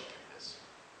the logic of this.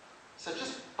 So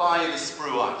just buy the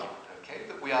Sprue argument, okay,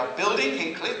 that we are building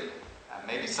Hinkley, and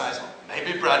maybe Sizewell,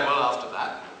 maybe Bradwell after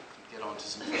that. We'll get on to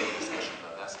some further discussion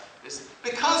about this,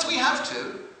 because we have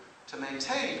to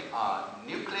maintain our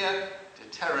nuclear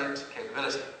deterrent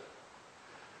capability.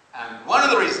 And one of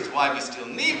the reasons why we still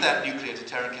need that nuclear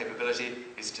deterrent capability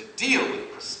is to deal with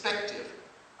prospective,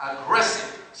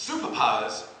 aggressive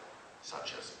superpowers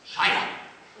such as China.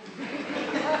 You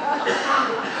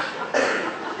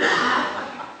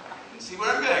can see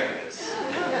where I'm going with this.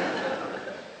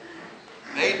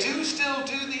 They do still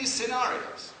do these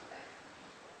scenarios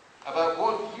about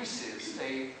what uses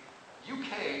a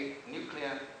UK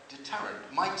nuclear deterrent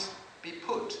might be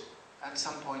put at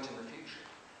some point in the future.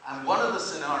 And one of the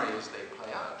scenarios they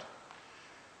play out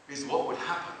is what would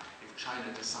happen if China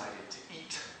decided to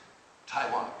eat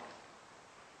Taiwan.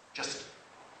 Just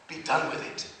be done with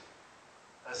it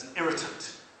as an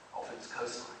irritant of its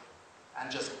coastline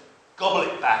and just gobble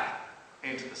it back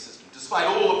into the system. Despite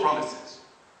all the promises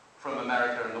from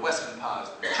America and the Western powers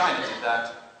that if China did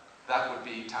that, that would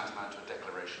be tantamount to a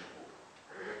declaration of war.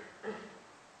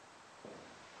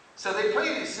 So they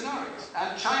play these scenarios,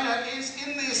 and China is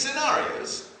in these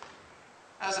scenarios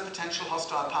as a potential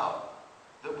hostile power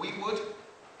that we would,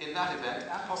 in that event,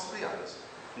 and possibly others,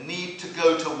 need to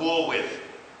go to war with,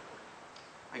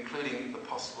 including the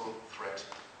possible threat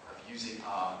of using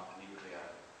our nuclear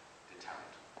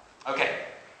deterrent. Okay,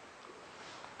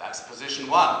 that's position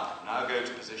one. Now go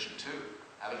to position two.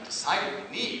 Having decided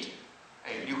we need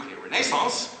a nuclear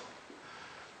renaissance,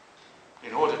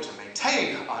 in order to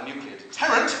maintain our nuclear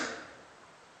deterrent,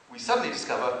 we suddenly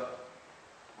discover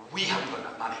we haven't got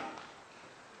enough money.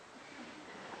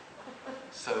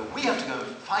 So we have to go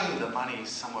and find the money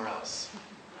somewhere else.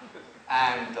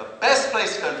 And the best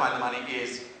place to go and find the money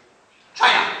is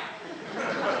China.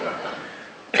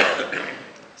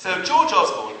 So George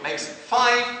Osborne makes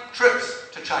 5 trips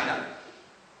to China.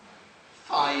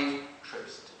 5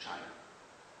 trips to China.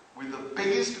 With the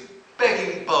biggest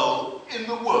begging bowl in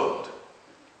the world.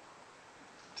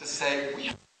 To say, we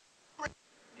have a great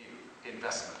new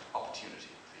investment opportunity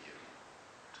for you.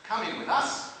 To come in with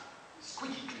us,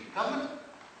 squeaky clean government,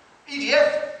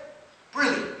 EDF,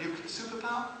 brilliant nuclear the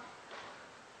superpower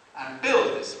and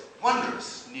build this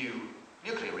wondrous new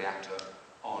nuclear reactor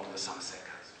on the Somerset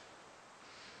coast.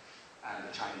 And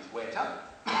the Chinese weigh it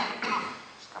up.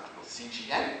 It's a company called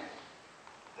CGN.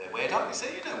 They weigh it up, they say,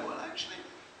 you know what, actually,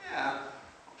 yeah,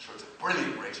 I'm sure it's a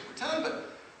brilliant rate of return, but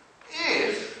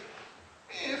if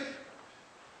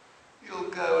you'll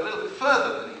go a little bit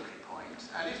further than Hinkley Point,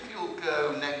 and if you'll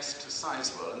go next to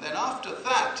Sizewell, and then after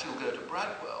that you'll go to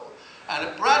Bradwell, and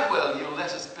at Bradwell you'll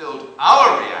let us build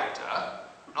our reactor,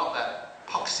 not that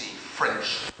poxy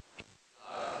French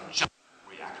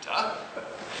reactor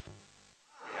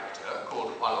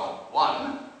called Wallon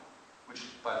 1, which,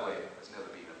 by the way, has never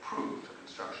been approved for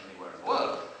construction anywhere in the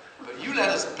world. But you let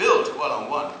us build Wallon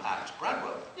 1 at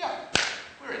Bradwell. Yeah,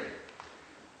 we're in.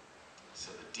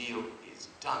 So the deal is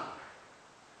done.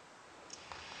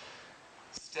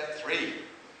 Step 3.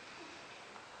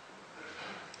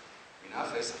 We now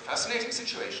face a fascinating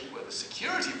situation where the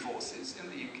security forces in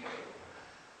the UK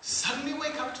suddenly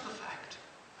wake up to the fact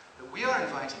that we are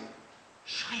inviting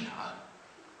China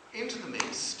into the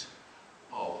midst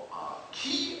of our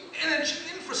key energy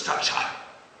infrastructure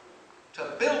to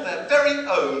build their very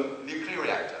own nuclear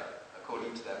reactor,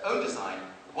 according to their own design,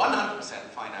 100%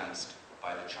 financed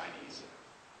by the Chinese,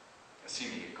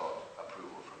 assuming it got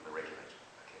approval from the regulator.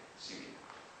 Okay, assuming.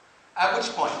 At which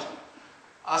point,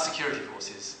 our security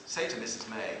forces say to Mrs.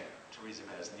 May, Theresa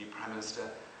May as the new Prime Minister,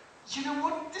 you know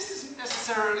what, this isn't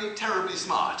necessarily terribly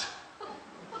smart.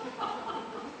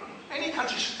 Any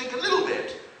country should think a little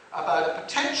bit about a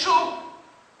potential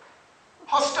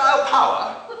hostile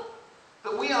power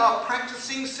that we are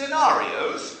practicing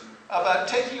scenarios about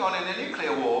taking on in a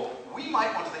nuclear war. We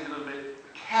might want to think a little bit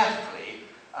carefully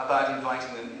about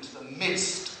inviting them into the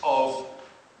midst of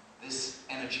this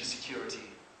energy security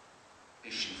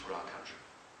issue for our country.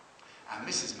 And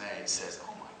Mrs. May says,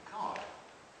 oh my God,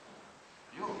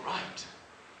 you're right.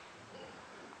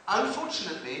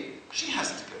 Unfortunately, she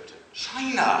has to go to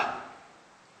China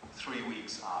 3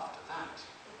 weeks after that.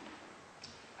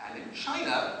 And in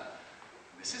China,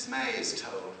 Mrs. May is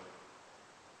told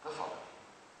the following.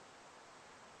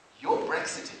 You're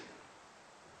Brexiting.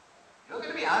 You're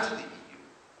going to be out of the EU.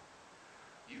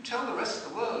 You tell the rest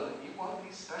of the world that you want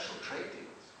these special trade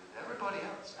deals with everybody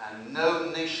else, and no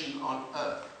nation on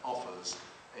earth offers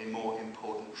a more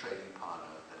important trading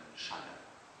partner than China.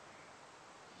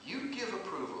 You give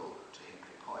approval to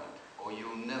Hinkley Point, or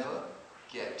you'll never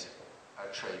get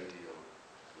a trade deal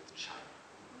with China.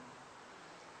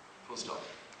 Full stop.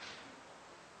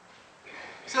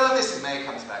 So Mrs. May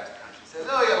comes back to the country and says,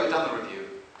 oh yeah, we've done the review.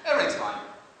 Everything's fine.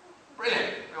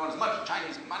 Brilliant. We want as much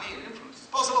Chinese money and influence as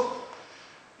possible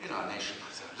in our nation.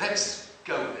 So let's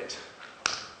go with it.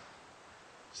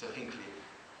 So Hinkley,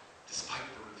 despite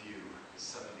the review, is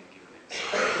suddenly given its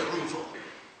approval.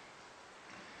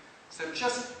 So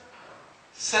just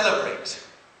celebrate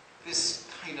this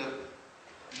kind of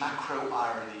macro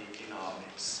irony in our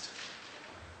midst.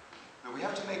 But we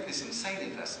have to make this insane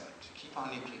investment to keep our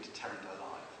nuclear deterrent alive,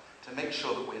 to make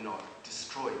sure that we're not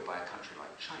destroyed by a country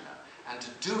like China. And to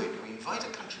do it, we invite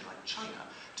a country like China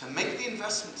to make the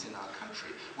investments in our country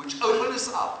which open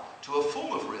us up to a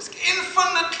form of risk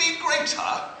infinitely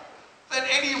greater than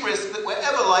any risk that we're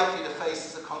ever likely to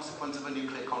face as a consequence of a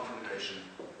nuclear confrontation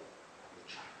with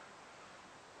China.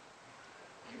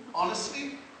 You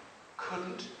honestly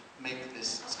couldn't make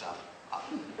this stuff up.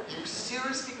 You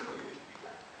seriously couldn't.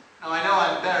 Now, I know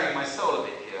I'm bearing my soul a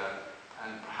bit here,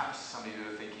 and perhaps some of you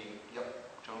are thinking, yep,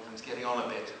 Jonathan's getting on a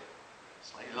bit.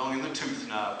 Slightly long in the tooth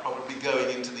now, probably going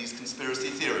into these conspiracy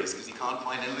theories because he can't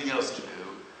find anything else to do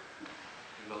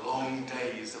in the long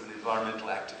days of an environmental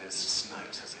activist's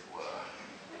night, as it were.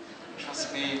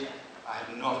 Trust me, I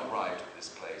have not arrived at this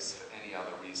place for any other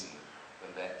reason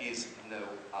than there is no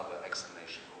other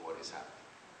explanation for what is happening.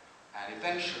 And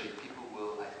eventually people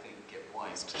will, I think, get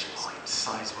wise to this.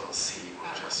 Sizewell C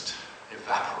will just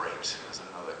evaporate as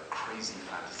another crazy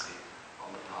fantasy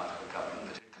on the part of a government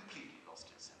that had completely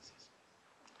lost its senses.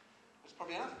 That's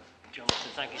probably enough.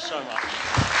 Jonathan, thank you so much.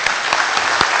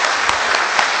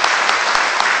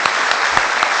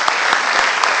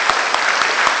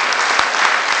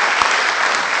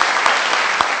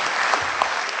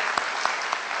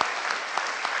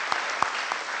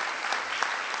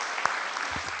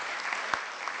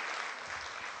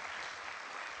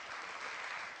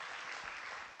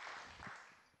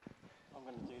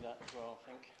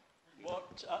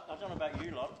 I don't know about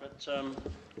you lot, but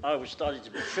I was starting to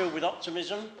be filled with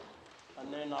optimism,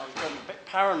 and then I was getting a bit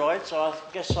paranoid, so I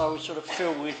guess I was sort of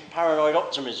filled with paranoid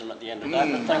optimism at the end of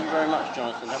that. But thank you very much,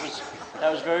 Jonathan.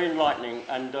 That was very enlightening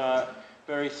and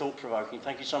very thought-provoking.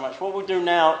 Thank you so much. What we'll do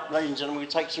now, ladies and gentlemen, we'll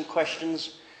take some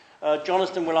questions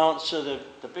Jonathan will answer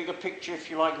the bigger picture, if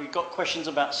you like. We've got questions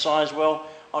about Sizewell.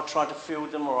 I'll try to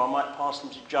field them, or I might pass them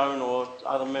to Joan or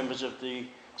other members of the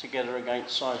Together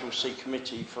Against Sizewell C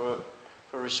committee for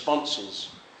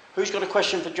responses. Who's got a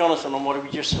question for Jonathan on what we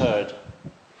just heard?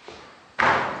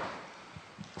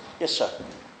 Yes, sir.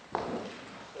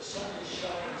 The sun is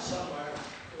shining somewhere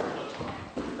all the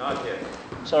time. Not here.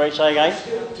 Sorry, say again?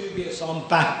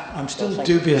 I'm still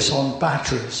dubious on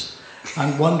batteries,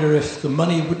 and wonder if the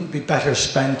money wouldn't be better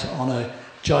spent on a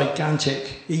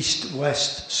gigantic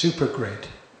east-west supergrid,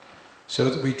 so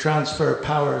that we transfer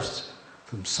powers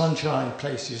from sunshine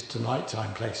places to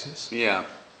nighttime places. Yeah.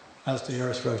 As the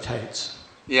Earth rotates.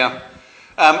 Yeah.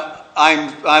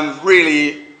 I'm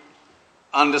really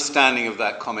understanding of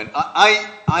that comment.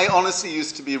 I honestly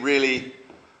used to be really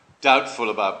doubtful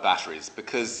about batteries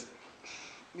because,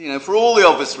 you know, for all the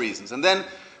obvious reasons. And then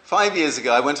 5 years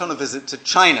ago, I went on a visit to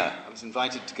China. I was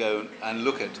invited to go and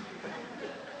look at...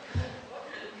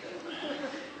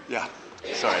 Yeah,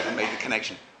 sorry, I didn't make the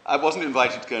connection. I wasn't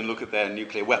invited to go and look at their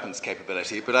nuclear weapons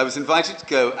capability, but I was invited to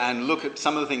go and look at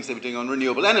some of the things they were doing on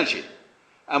renewable energy.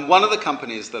 And one of the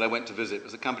companies that I went to visit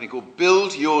was a company called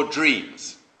Build Your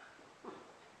Dreams,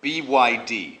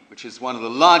 BYD, which is one of the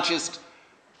largest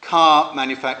car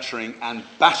manufacturing and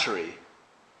battery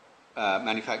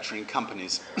manufacturing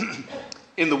companies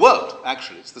in the world,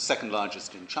 actually. It's the second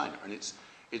largest in China, and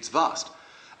it's vast.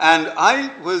 And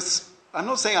I'm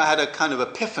not saying I had a kind of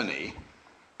epiphany,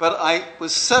 but I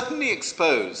was certainly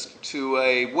exposed to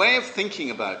a way of thinking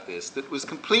about this that was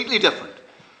completely different,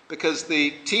 because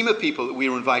the team of people that we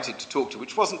were invited to talk to,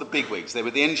 which wasn't the bigwigs, they were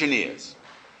the engineers,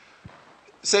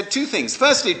 said two things.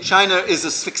 Firstly, China is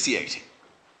asphyxiating.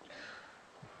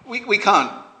 We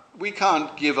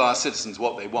can't give our citizens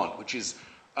what they want, which is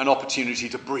an opportunity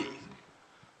to breathe.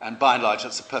 And by and large,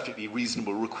 that's a perfectly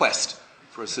reasonable request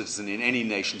for a citizen in any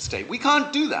nation state. We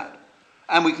can't do that.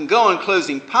 And we can go on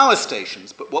closing power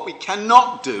stations, but what we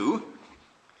cannot do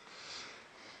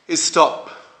is stop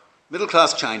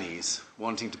middle-class Chinese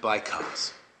wanting to buy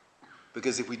cars.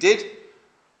 Because if we did,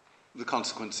 the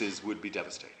consequences would be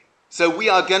devastating. So we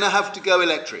are going to have to go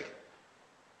electric.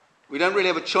 We don't really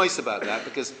have a choice about that,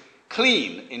 because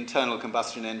clean internal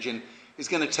combustion engine is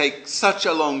going to take such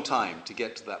a long time to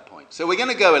get to that point. So we're going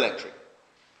to go electric.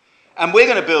 And we're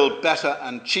going to build better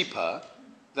and cheaper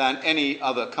than any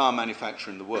other car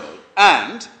manufacturer in the world.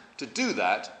 And to do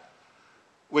that,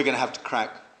 we're going to have to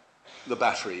crack the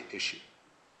battery issue.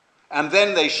 And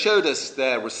then they showed us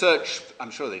their research.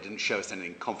 I'm sure they didn't show us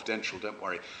anything confidential, don't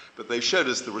worry. But they showed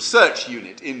us the research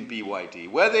unit in BYD,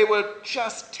 where they were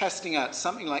just testing out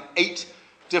something like 8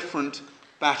 different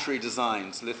battery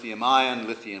designs, lithium ion,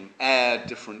 lithium air,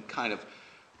 different kind of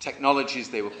technologies.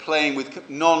 They were playing with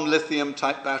non-lithium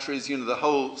type batteries, you know, the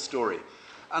whole story.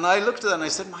 And I looked at that and I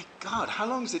said, my God, how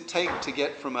long does it take to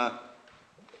get from a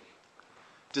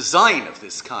design of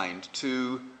this kind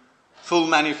to full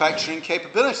manufacturing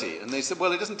capability? And they said,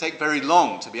 well, it doesn't take very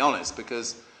long, to be honest,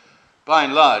 because by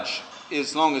and large,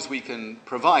 as long as we can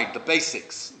provide the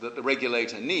basics that the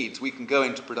regulator needs, we can go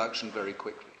into production very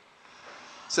quickly.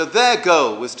 So their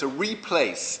goal was to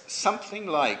replace something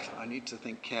like, I need to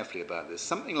think carefully about this,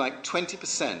 something like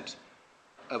 20%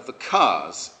 of the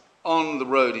cars on the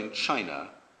road in China,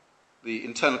 the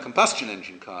internal combustion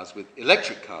engine cars, with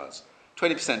electric cars,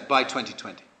 20% by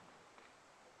 2020.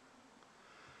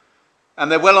 And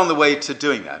they're well on the way to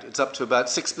doing that. It's up to about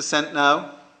 6%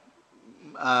 now.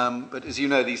 But as you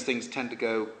know, these things tend to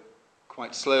go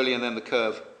quite slowly, and then the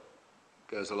curve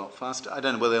goes a lot faster. I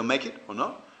don't know whether they'll make it or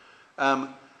not.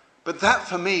 But that,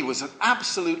 for me, was an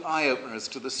absolute eye-opener as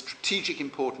to the strategic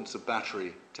importance of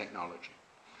battery technology.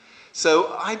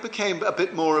 So I became a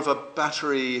bit more of a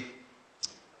battery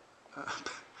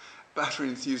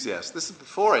enthusiast. This is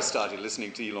before I started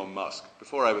listening to Elon Musk,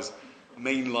 before I was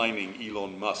mainlining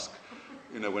Elon Musk.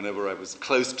 You know, whenever I was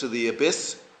close to the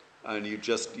abyss, and you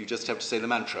just have to say the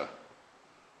mantra,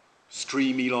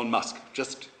 stream Elon Musk.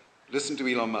 Just listen to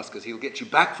Elon Musk, because he'll get you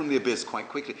back from the abyss quite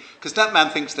quickly. Because that man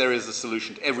thinks there is a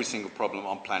solution to every single problem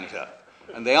on planet Earth.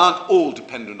 And they aren't all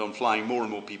dependent on flying more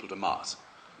and more people to Mars.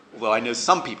 Although I know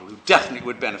some people who definitely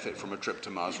would benefit from a trip to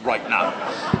Mars right now.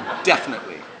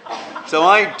 Definitely. So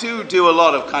I do a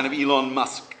lot of kind of Elon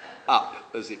Musk up,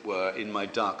 as it were, in my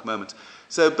dark moments.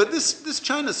 So, but this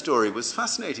China story was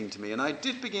fascinating to me, and I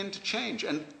did begin to change.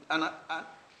 And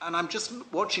I'm just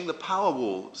watching the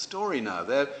Powerwall story now.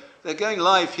 They're going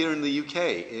live here in the UK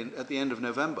at the end of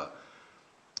November.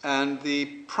 And the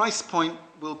price point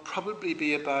will probably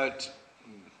be about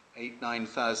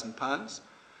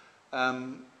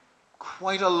 £8,000-9,000.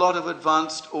 Quite a lot of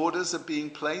advanced orders are being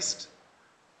placed.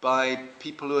 by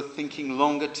people who are thinking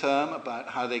longer term about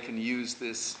how they can use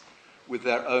this with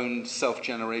their own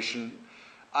self-generation.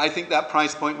 I think that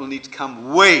price point will need to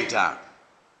come way down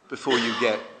before you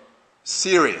get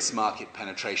serious market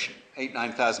penetration.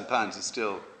 £8,000-9,000 is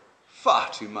still far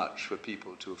too much for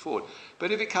people to afford.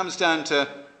 But if it comes down to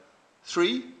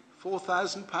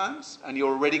 £3,000-4,000 and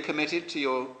you're already committed to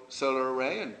your solar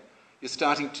array and you're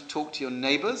starting to talk to your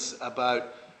neighbours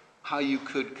about how you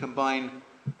could combine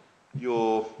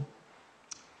your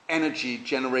energy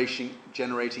generating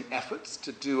efforts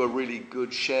to do a really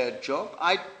good shared job,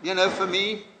 for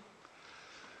me,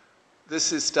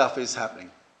 stuff is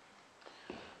happening.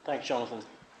 Thanks, Jonathan.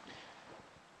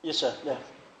 Yes, sir. Yeah.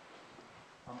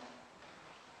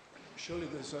 Surely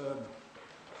there's a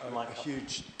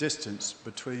huge distance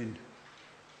between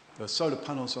the solar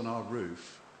panels on our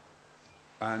roof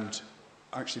and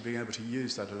actually being able to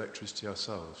use that electricity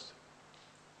ourselves,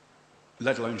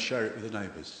 let alone share it with the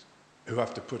neighbours who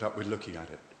have to put up with looking at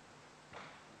it.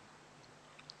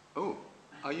 Oh,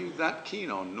 are you that keen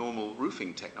on normal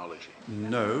roofing technology?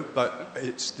 No, but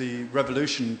it's the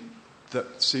revolution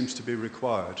that seems to be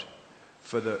required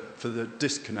for the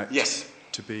disconnect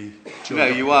to be joined. No,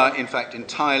 you are in fact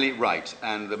entirely right.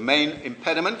 And the main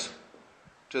impediment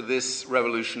to this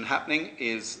revolution happening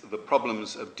is the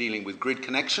problems of dealing with grid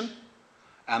connection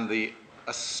and the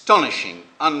astonishing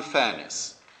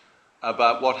unfairness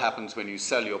about what happens when you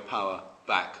sell your power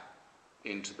back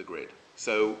into the grid.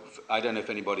 So I don't know if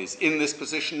anybody's in this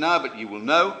position now, but you will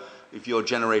know if you're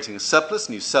generating a surplus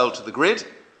and you sell to the grid,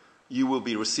 you will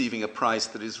be receiving a price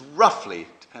that is roughly,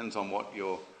 depends on what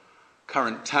your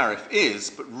current tariff is,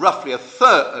 but roughly a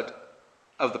third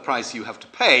of the price you have to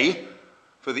pay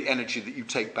for the energy that you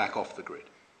take back off the grid.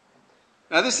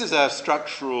 Now this is a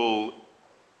structural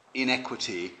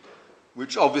inequity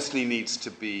which obviously needs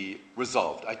to be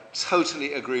resolved. I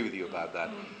totally agree with you about that.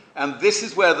 And this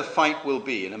is where the fight will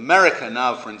be. In America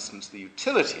now, for instance, the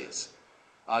utilities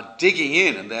are digging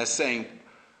in and they're saying,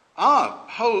 our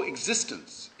whole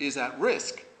existence is at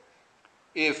risk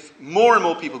if more and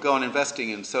more people go on investing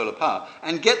in solar power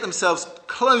and get themselves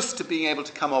close to being able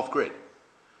to come off grid.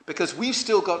 Because we've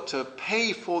still got to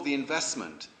pay for the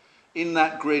investment in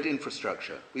that grid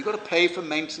infrastructure. We've got to pay for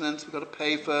maintenance, we've got to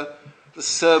pay for the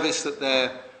service that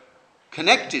they're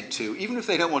connected to, even if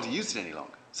they don't want to use it any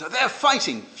longer. So they're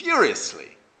fighting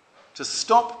furiously to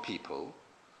stop people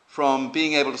from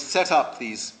being able to set up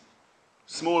these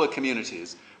smaller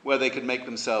communities where they could make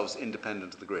themselves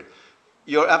independent of the grid.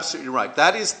 You're absolutely right.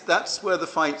 That's where the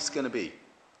fight's going to be.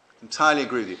 Entirely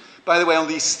agree with you. By the way, on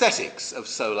the aesthetics of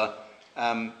solar,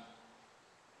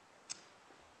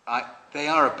 they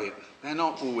are a bit, they're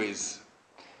not always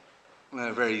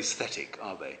very aesthetic,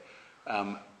 are they?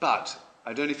 But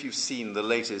I don't know if you've seen the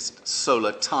latest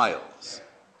solar tiles,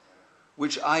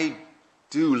 which I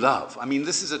do love. I mean,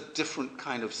 this is a different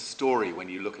kind of story when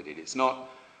you look at it. It's not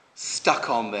stuck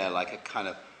on there like a kind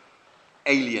of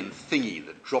alien thingy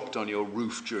that dropped on your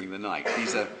roof during the night.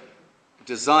 These are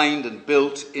designed and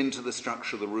built into the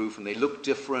structure of the roof, and they look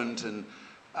different. And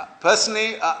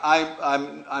personally,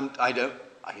 I don't.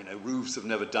 Roofs have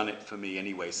never done it for me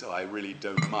anyway, so I really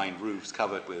don't mind roofs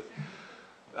covered with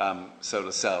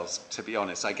solar cells. To be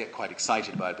honest, I get quite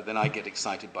excited by it, but then I get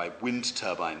excited by wind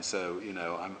turbines, so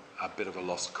I'm a bit of a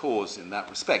lost cause in that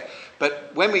respect.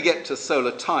 But when we get to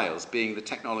solar tiles being the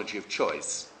technology of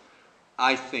choice,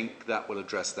 I think that will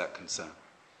address that concern.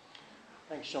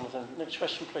 Thanks, Jonathan. Next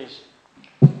question, please.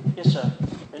 Yes, sir.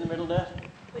 In the middle there.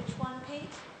 Which one, Pete?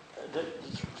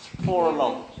 Four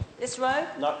along. This row?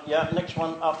 No, yeah, next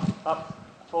one up.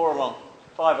 Four along.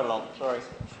 Five along, sorry.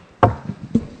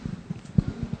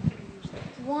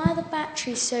 Why are the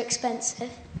batteries so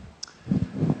expensive?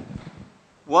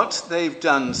 What they've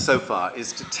done so far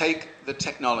is to take the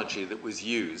technology that was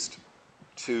used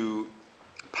to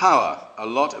power a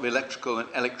lot of electrical and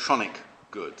electronic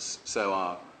goods, so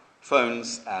our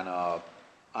phones and our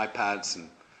iPads and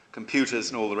computers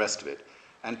and all the rest of it,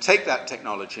 and take that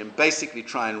technology and basically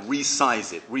try and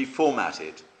resize it, reformat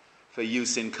it for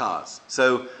use in cars.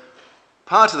 So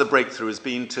part of the breakthrough has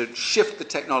been to shift the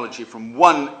technology from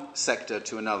one sector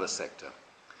to another sector.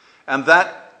 And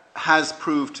that has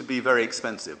proved to be very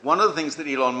expensive. One of the things that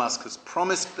Elon Musk has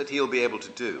promised that he'll be able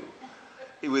to do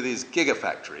with his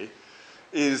gigafactory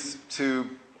is to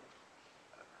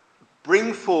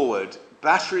bring forward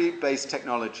battery-based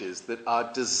technologies that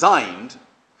are designed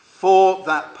for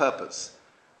that purpose,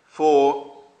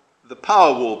 for the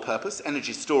Powerwall purpose,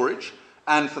 energy storage,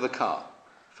 and for the car,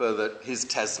 for his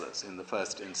Teslas in the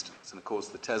first instance. And of course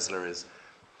the Tesla is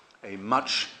a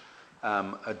much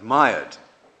admired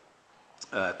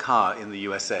car in the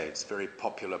USA. It's very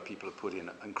popular. People have put in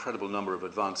an incredible number of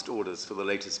advanced orders for the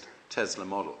latest Tesla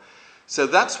model. So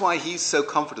that's why he's so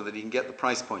confident that he can get the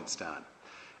price points down.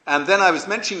 And then I was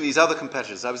mentioning these other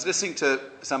competitors. I was listening to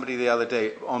somebody the other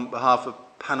day on behalf of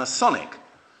Panasonic,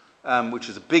 which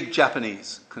is a big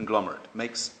Japanese conglomerate,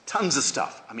 makes tons of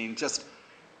stuff. I mean, just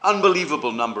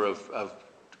unbelievable number of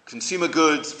consumer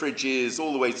goods, fridges,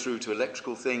 all the way through to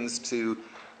electrical things,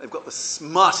 they've got the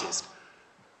smartest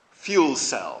fuel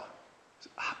cell,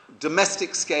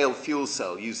 domestic scale fuel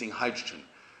cell using hydrogen.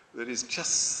 That is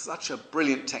just such a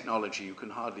brilliant technology, you can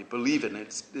hardly believe it.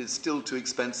 It's still too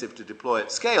expensive to deploy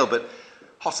at scale, but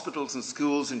hospitals and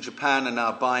schools in Japan are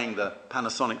now buying the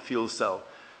Panasonic fuel cell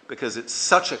because it's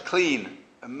such a clean,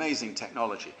 amazing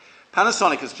technology.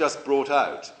 Panasonic has just brought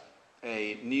out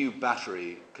a new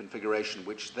battery configuration,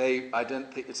 which I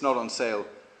don't think, it's not on sale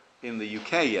in the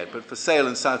UK yet, but for sale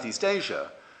in Southeast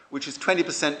Asia, which is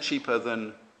 20% cheaper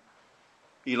than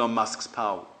Elon Musk's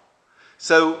Powerwall.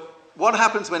 So what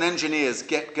happens when engineers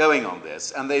get going on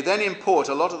this, and they then import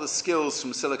a lot of the skills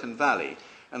from Silicon Valley,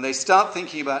 and they start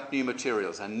thinking about new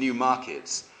materials and new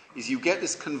markets, is you get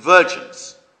this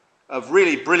convergence of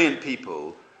really brilliant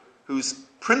people whose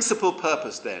principal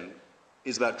purpose then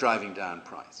is about driving down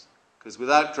price. Because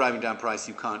without driving down price,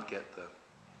 you can't get the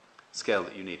scale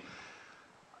that you need.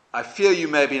 I fear you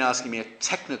may have been asking me a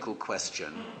technical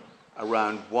question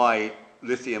around why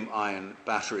lithium-ion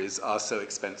batteries are so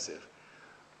expensive.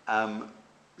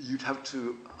 You'd have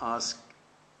to ask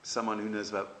someone who knows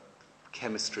about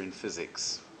chemistry and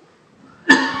physics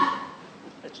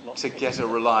to get a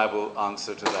reliable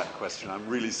answer to that question. I'm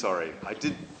really sorry. I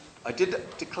did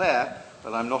declare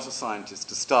that I'm not a scientist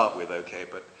to start with, okay,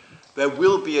 but there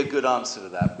will be a good answer to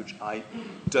that, which I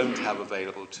don't have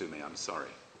available to me. I'm sorry.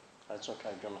 That's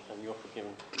okay, Jonathan. You're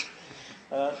forgiven.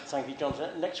 Thank you,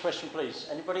 Jonathan. Next question, please.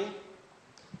 Anybody?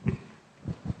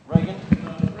 Reagan?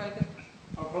 Reagan.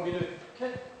 I'll probably do it.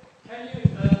 Can you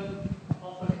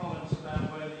offer comments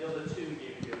about where the other two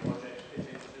GBU projects fit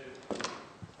into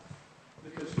the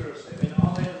conspiracy? I mean,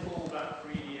 are they the fallback for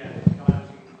EDF if China's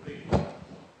incomplete?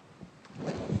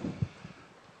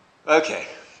 Okay.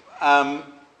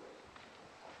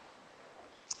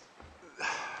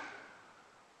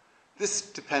 This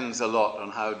depends a lot on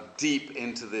how deep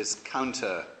into this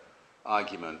counter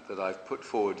argument that I've put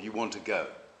forward you want to go.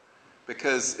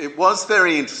 Because it was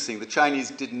very interesting. The Chinese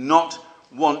did not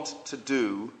want to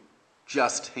do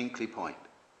just Hinkley Point.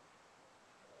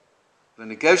 The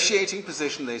negotiating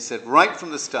position, they said right from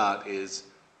the start, is,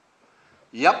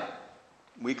 yep,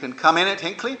 we can come in at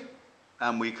Hinkley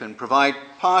and we can provide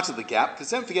part of the gap,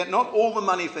 because don't forget, not all the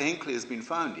money for Hinkley has been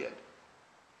found yet.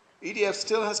 EDF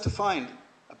still has to find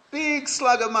a big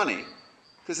slug of money,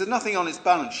 because there's nothing on its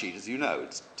balance sheet, as you know.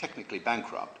 It's technically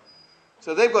bankrupt.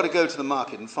 So they've got to go to the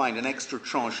market and find an extra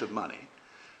tranche of money.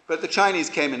 But the Chinese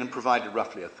came in and provided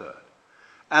roughly a third.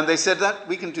 And they said that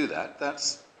we can do that.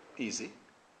 That's easy.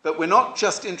 But we're not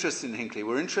just interested in Hinkley.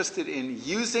 We're interested in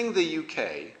using the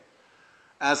UK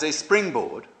as a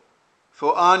springboard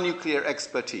for our nuclear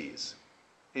expertise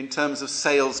in terms of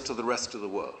sales to the rest of the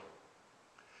world.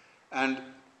 And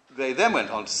they then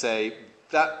went on to say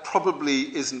that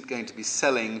probably isn't going to be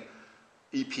selling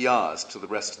EPRs to the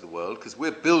rest of the world, because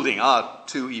we're building our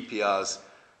 2 EPRs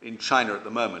in China at the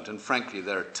moment, and frankly,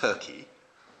 they're at Turkey.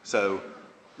 So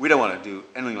we don't want to do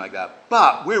anything like that.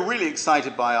 But we're really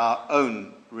excited by our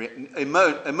own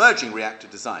emerging reactor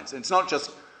designs. And it's not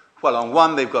just, well, on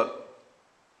one they've got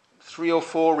 3 or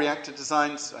 4 reactor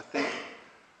designs, I think,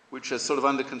 which are sort of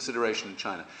under consideration in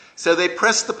China. So they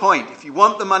pressed the point, if you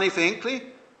want the money for Hinkley,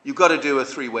 you've got to do a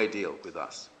 3-way deal with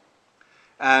us.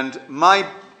 And my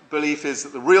belief is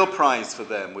that the real prize for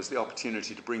them was the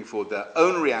opportunity to bring forward their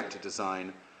own reactor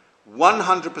design,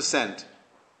 100%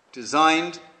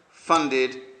 designed,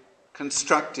 funded,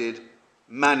 constructed,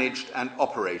 managed, and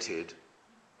operated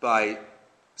by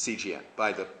CGN,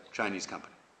 by the Chinese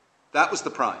company. That was the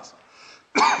prize.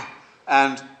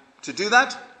 And to do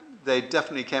that, they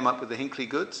definitely came up with the Hinkley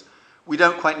goods. We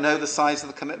don't quite know the size of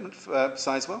the commitment for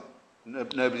Sizewell.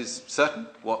 Nobody's certain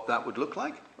what that would look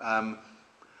like.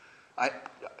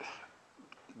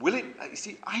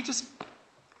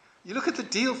 You look at the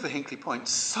deal for Hinkley Point,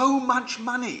 so much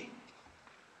money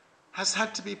has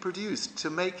had to be produced to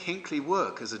make Hinkley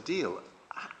work as a deal.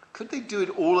 Could they do it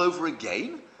all over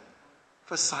again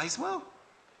for Sizewell?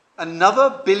 Another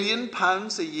 £1 billion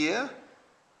a year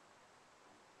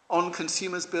on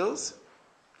consumers' bills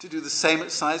to do the same at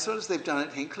Sizewell as they've done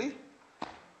at Hinkley?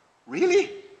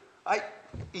 Really?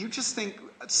 You just think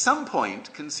at some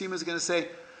point consumers are going to say,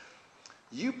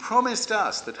 you promised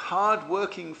us that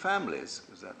hard-working families,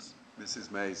 because that's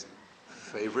Mrs. May's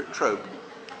favourite trope,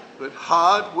 but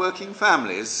hard-working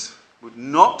families would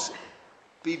not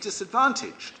be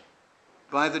disadvantaged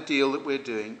by the deal that we're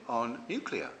doing on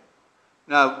nuclear.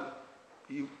 Now,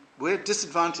 we're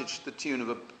disadvantaged to the tune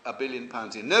of £1 billion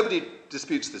a year. Nobody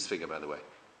disputes this figure, by the way.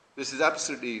 This is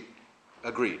absolutely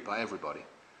agreed by everybody.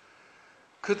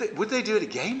 Would they do it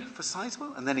again for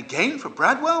Sizewell and then again for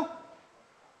Bradwell?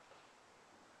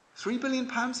 £3 billion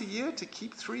a year to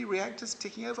keep 3 reactors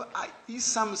ticking over? These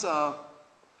sums are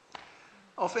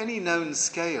off any known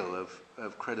scale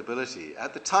of credibility.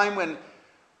 At the time when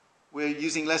we're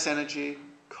using less energy,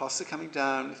 costs are coming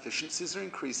down, efficiencies are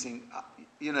increasing,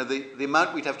 the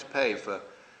amount we'd have to pay for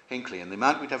Hinkley and the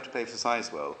amount we'd have to pay for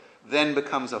Sizewell then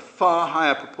becomes a far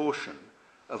higher proportion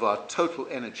of our total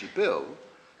energy bill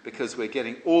because we're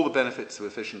getting all the benefits of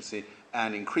efficiency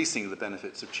and increasing the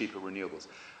benefits of cheaper renewables.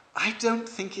 I don't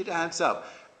think it adds up.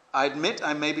 I admit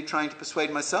I may be trying to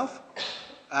persuade myself.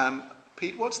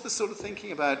 Pete, what's the sort of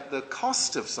thinking about the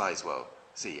cost of Sizewell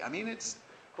C? I mean, it's...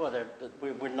 Well,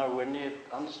 we're nowhere near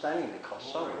understanding the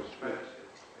cost, sorry.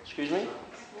 Excuse me?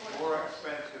 More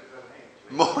expensive than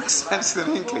Hinkley. More expensive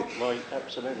than Hinkley. Well,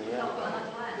 absolutely, yeah.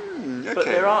 Okay. But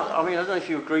there are, I don't know if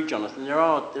you agree, Jonathan, there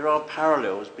are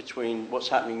parallels between what's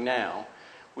happening now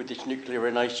with this nuclear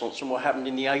renaissance and what happened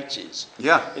in the 80s.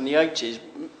 Yeah. In the 80s,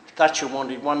 Thatcher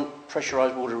wanted one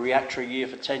pressurised water reactor a year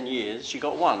for 10 years. She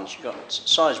got one. She got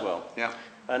Sizewell. Yeah.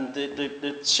 And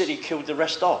the city killed the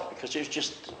rest off because it was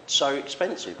just so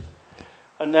expensive.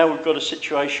 And now we've got a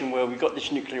situation where we've got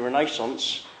this nuclear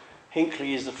renaissance.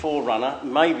 Hinkley is the forerunner.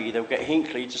 Maybe they'll get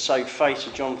Hinkley to save face,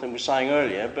 as Jonathan was saying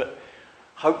earlier, but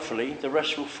hopefully the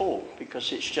rest will fall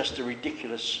because it's just a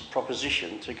ridiculous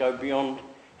proposition to go beyond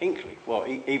Hinkley. Well,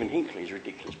 even Hinkley is a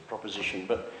ridiculous proposition,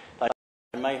 but they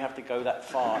may have to go that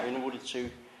far in order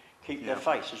to keep their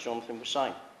face, as Jonathan was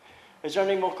saying. Is there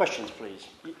any more questions, please?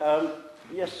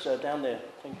 Yes, down there.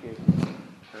 Thank you.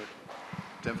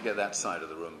 Don't forget that side of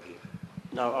the room, Pete.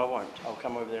 No, I won't. I'll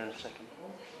come over there in a second.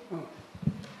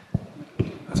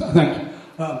 Thanks.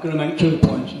 I'm going to make 2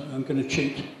 points. I'm going to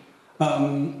cheat.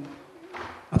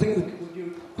 I think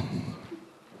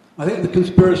the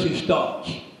conspiracy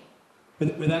starts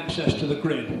with access to the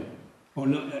grid, or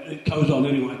not, it goes on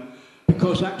anyway,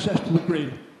 because access to the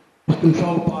grid is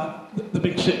controlled by the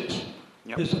big 6.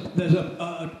 Yep. There's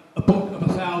a book of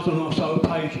 1,000 or so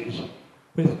pages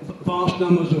with vast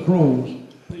numbers of rules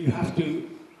that you have to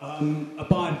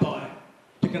abide by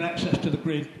to get access to the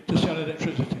grid to sell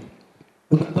electricity.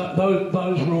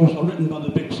 Those rules are written by the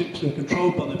big 6 and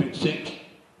controlled by the big 6.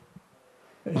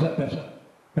 Is that better?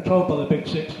 Controlled by the big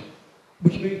 6,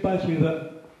 which means basically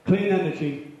that clean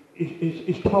energy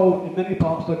is told in many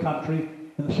parts of the country,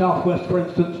 in the southwest, for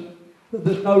instance, that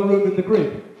there's no room in the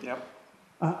grid. Yep.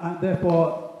 And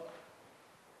therefore,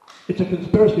 it's a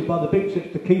conspiracy by the big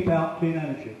 6 to keep out clean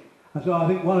energy. And so I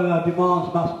think one of our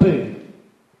demands must be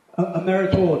a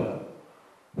merit order,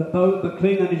 that the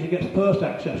clean energy gets first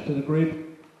access to the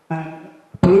grid and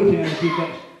polluting energy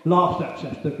gets last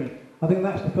access to the grid. I think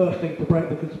that's the first thing to break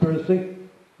the conspiracy.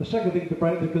 The second thing to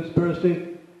break the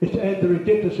conspiracy is to end the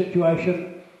ridiculous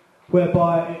situation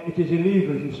whereby it is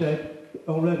illegal, as you said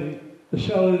already, to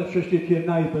sell electricity to your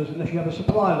neighbours unless you have a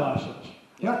supply licence.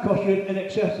 Yep. That costs you in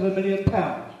excess of £1 million.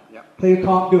 Yep. So you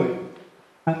can't do it.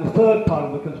 And the third part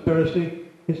of the conspiracy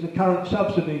is the current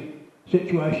subsidy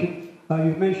situation.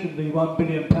 You've mentioned the £1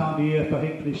 billion a year for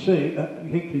Hinkley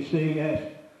C, yes.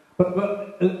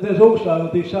 But there's also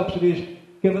the subsidies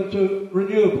given to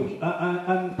renewables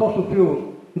and fossil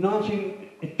fuels. In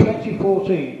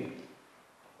 2014,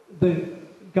 the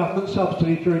government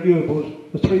subsidy to renewables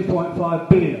was 3.5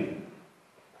 billion.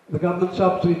 The government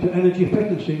subsidy to energy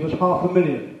efficiency was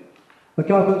 $500,000. The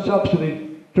government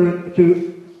subsidy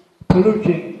to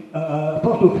polluting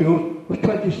fossil fuels was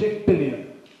 26 billion.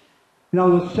 In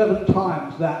other words, 7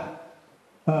 times that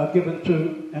given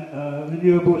to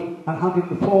renewables and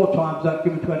 104 times that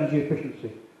given to energy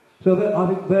efficiency. So I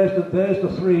think there's the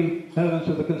 3 elements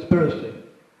of the conspiracy.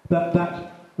 That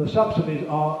the subsidies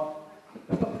are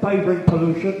favouring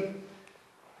pollution,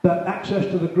 that access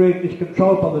to the grid is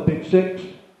controlled by the big 6,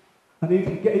 and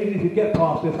even if you get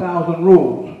past the 1,000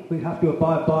 rules that you have to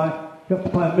abide by, you have to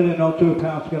pay £1 million or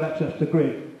 £2 to get access to the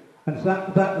grid. And it's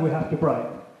that we have to break.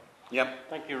 Yep.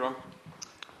 Thank you, Ron.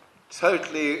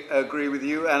 Totally agree with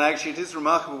you, and actually it is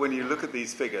remarkable when you look at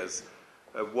these figures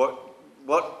of what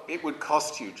it would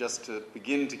cost you just to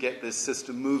begin to get this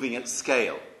system moving at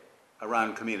scale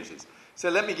around communities. So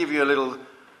let me give you a little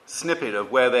snippet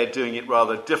of where they're doing it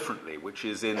rather differently, which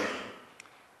is in...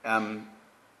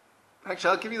 actually,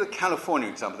 I'll give you the California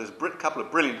example. There's a couple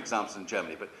of brilliant examples in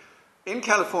Germany, but in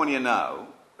California now,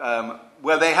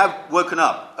 where they have woken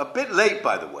up, a bit late,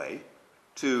 by the way,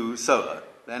 to solar.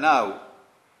 They're now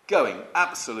going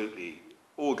absolutely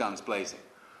all guns blazing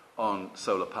on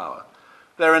solar power.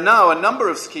 There are now a number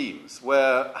of schemes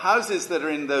where houses that are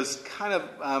in those kind of,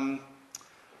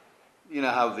 you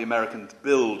know how the Americans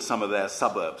build some of their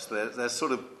suburbs.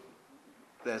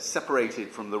 They're separated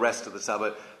from the rest of the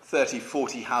suburb, 30,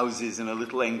 40 houses in a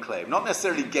little enclave. Not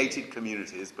necessarily gated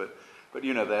communities, but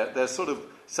you know, they're sort of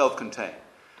self-contained.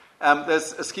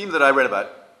 There's a scheme that I read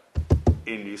about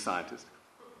in New Scientist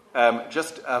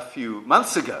just a few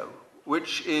months ago,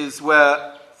 which is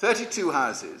where 32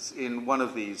 houses in one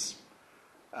of these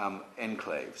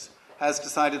enclaves has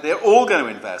decided they're all going to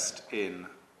invest in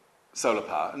solar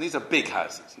power. And these are big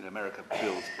houses. You know, America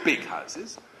builds big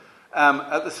houses.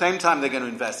 At the same time, they're going to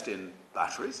invest in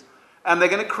batteries. And they're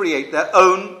going to create their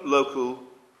own local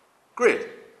grid.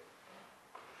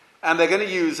 And they're going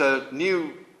to use a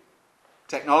new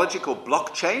technology called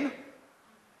blockchain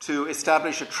to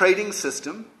establish a trading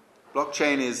system.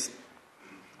 Blockchain is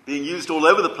being used all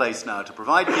over the place now to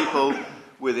provide people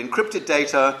with encrypted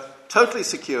data, totally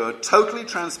secure, totally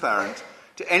transparent,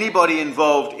 to anybody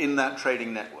involved in that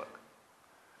trading network.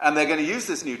 And they're going to use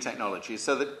this new technology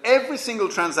so that every single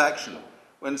transaction,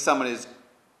 when someone is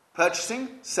purchasing,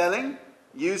 selling,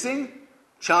 using,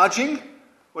 charging,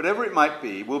 whatever it might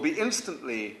be, will be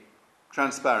instantly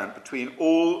transparent between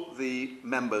all the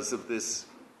members of this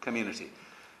community.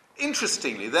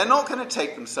 Interestingly, they're not going to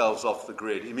take themselves off the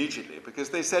grid immediately because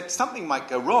they said something might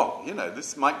go wrong. You know,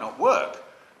 this might not work.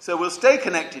 So we'll stay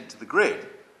connected to the grid,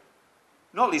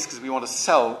 not least because we want to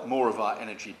sell more of our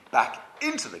energy back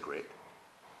into the grid.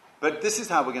 But this is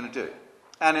how we're going to do it.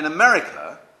 And in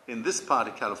America, in this part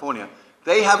of California,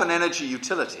 they have an energy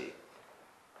utility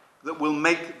that will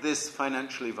make this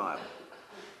financially viable.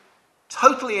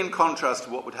 Totally in contrast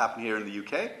to what would happen here in the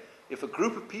UK. If a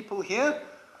group of people here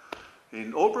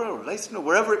in Aldeburgh or Leiston or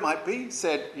wherever it might be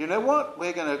said, you know what,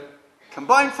 we're going to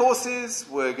combine forces,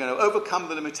 we're going to overcome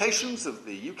the limitations of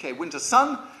the UK winter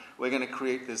sun, we're going to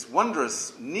create this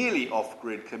wondrous, nearly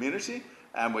off-grid community,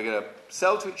 and we're going to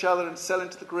sell to each other and sell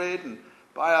into the grid and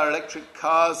buy our electric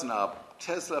cars and our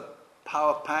Tesla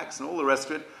power packs and all the rest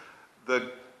of it,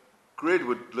 the grid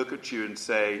would look at you and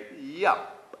say, yeah,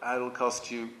 it'll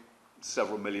cost you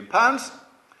several £1 million.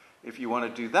 If you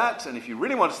want to do that, and if you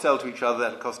really want to sell to each other,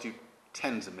 that'll cost you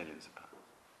tens of millions of pounds.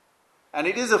 And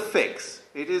it is a fix.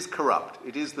 It is corrupt.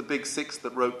 It is the big six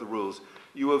that wrote the rules.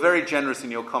 You were very generous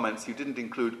in your comments. You didn't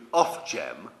include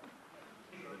Ofgem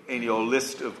in your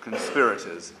list of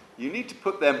conspirators. You need to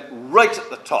put them right at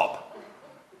the top,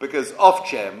 because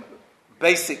Ofgem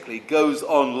basically goes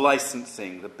on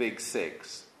licensing the big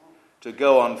six to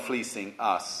go on fleecing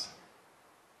us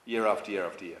year after year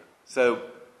after year. So,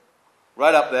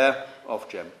 right up there,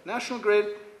 Ofgem. National Grid,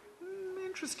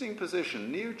 interesting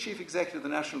position. New chief executive of the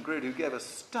National Grid, who gave a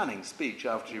stunning speech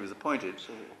after he was appointed,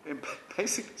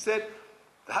 basically said,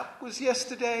 that was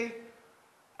yesterday,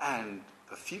 and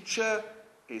the future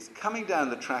is coming down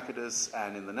the track at us,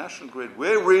 and in the National Grid,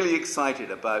 we're really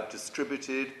excited about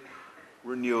distributed,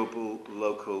 renewable,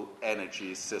 local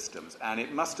energy systems. And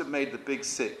it must have made the big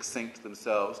six think to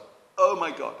themselves, oh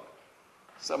my God,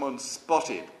 someone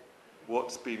spotted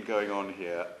what's been going on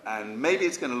here, and maybe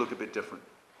it's going to look a bit different.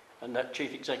 And that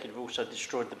chief executive also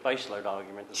destroyed the baseload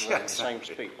argument as well in the same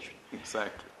speech.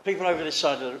 Exactly. People over this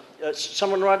side of the...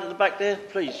 someone right at the back there,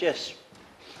 please, yes.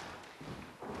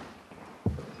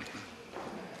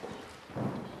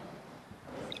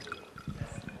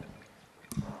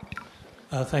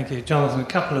 Thank you, Jonathan. A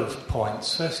couple of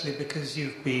points. Firstly, because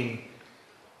you've been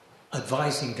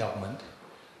advising government,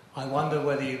 I wonder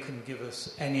whether you can give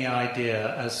us any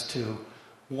idea as to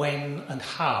when and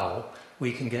how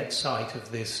we can get sight of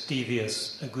this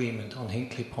devious agreement on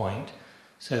Hinkley Point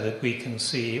so that we can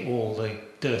see all the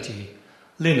dirty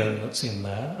linen that's in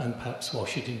there and perhaps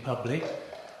wash it in public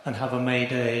and have a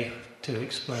Mayday to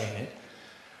explain it.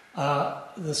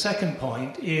 The second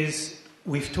point is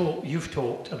you've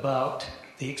talked about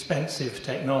the expensive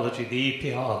technology, the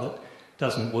EPR, that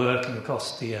doesn't work and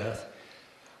costs the earth.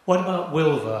 What about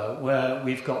Wilver, where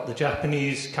we've got the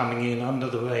Japanese coming in under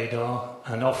the radar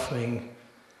and offering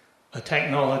a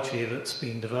technology that's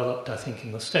been developed, I think,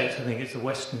 in the States? I think it's the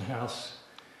Westinghouse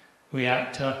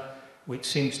reactor, which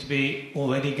seems to be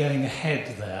already going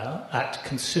ahead there at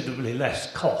considerably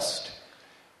less cost.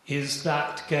 Is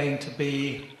that going to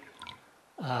be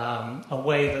a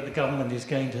way that the government is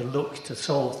going to look to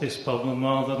solve this problem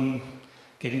rather than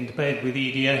get into bed with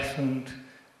EDF and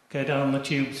go down the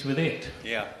tubes with it?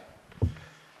 Yeah.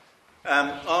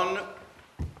 On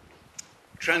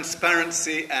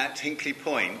transparency at Hinkley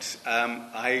Point,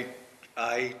 I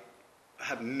I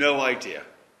have no idea.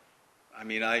 I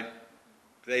mean,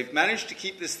 they've managed to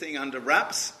keep this thing under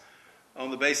wraps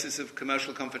on the basis of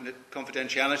commercial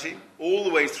confidentiality all the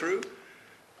way through,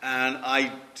 and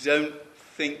I don't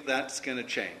think that's going to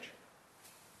change.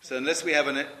 So unless we have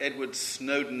an Edward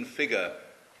Snowden figure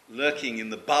lurking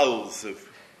in the bowels of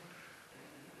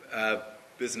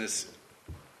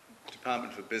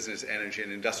Department for Business, Energy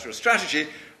and Industrial Strategy,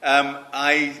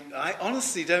 I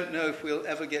honestly don't know if we'll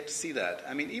ever get to see that.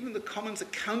 I mean, even the Commons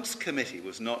Accounts Committee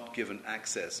was not given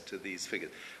access to these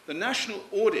figures. The National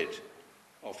Audit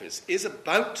Office is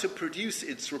about to produce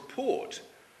its report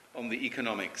on the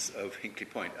economics of Hinkley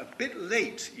Point. A bit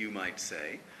late, you might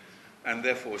say, and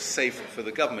therefore safer for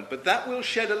the government. But that will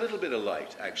shed a little bit of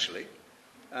light, actually.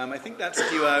 I think that's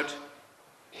due out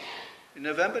in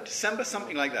November, December,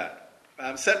 something like that.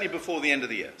 Certainly before the end of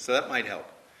the year, so that might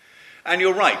help. And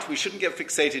you're right, we shouldn't get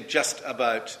fixated just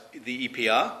about the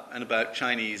EPR and about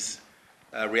Chinese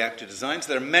reactor designs.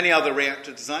 There are many other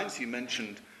reactor designs. You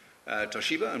mentioned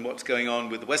Toshiba and what's going on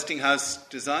with the Westinghouse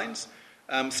designs.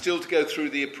 Still to go through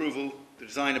the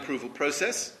design approval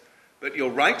process. But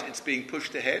you're right, it's being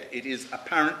pushed ahead. It is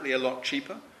apparently a lot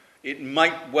cheaper. It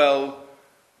might well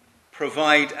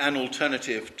provide an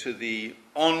alternative to the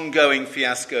ongoing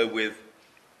fiasco with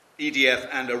EDF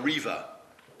and Areva,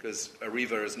 because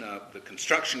Areva is now, the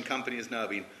construction company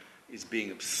is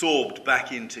being absorbed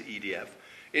back into EDF.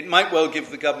 It might well give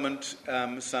the government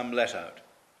some let out.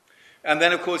 And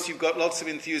then, of course, you've got lots of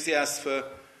enthusiasts for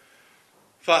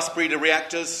fast breeder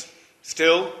reactors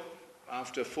still,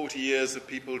 after 40 years of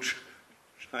people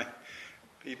trying.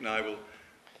 Pete and I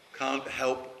can't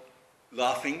help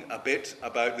laughing a bit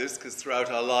about this, because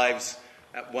throughout our lives,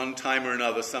 at one time or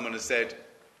another, someone has said,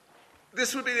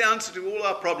 this would be the answer to all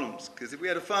our problems, because if we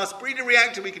had a fast breeder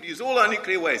reactor, we could use all our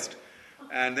nuclear waste.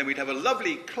 And then we'd have a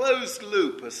lovely closed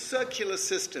loop, a circular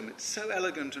system. It's so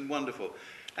elegant and wonderful.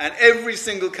 And every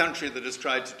single country that has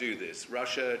tried to do this,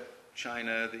 Russia,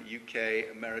 China, the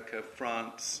UK, America,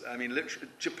 France, I mean, literally,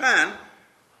 Japan,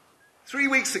 3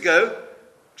 weeks ago,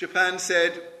 Japan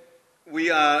said, we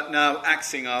are now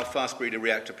axing our fast breeder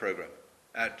reactor program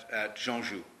at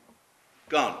Jeonju.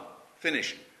 Gone.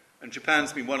 Finished. And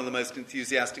Japan's been one of the most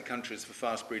enthusiastic countries for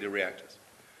fast breeder reactors.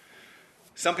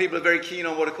 Some people are very keen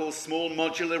on what are called small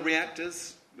modular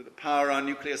reactors that power our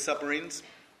nuclear submarines.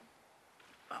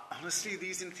 Honestly,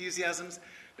 these enthusiasms,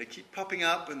 they keep popping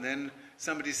up, and then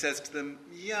somebody says to them,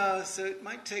 yeah, so it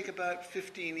might take about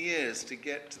 15 years to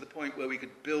get to the point where we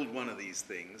could build one of these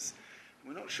things.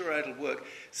 We're not sure how it'll work.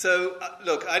 So,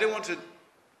 look, I don't want to...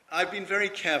 I've been very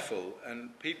careful, and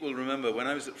Pete will remember when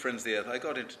I was at Friends of the Earth, I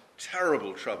got into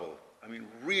terrible trouble. I mean,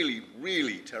 really,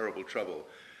 really terrible trouble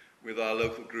with our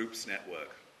local groups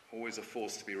network. Always a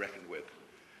force to be reckoned with.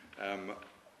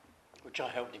 Which I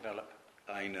helped develop.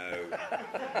 I know.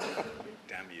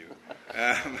 Damn you.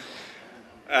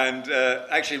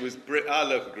 Actually, it was our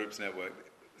local groups network.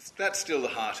 That's still the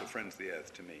heart of Friends of the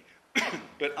Earth to me.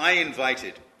 But I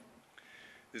invited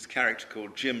this character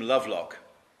called Jim Lovelock,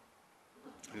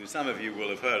 who some of you will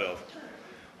have heard of,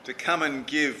 to come and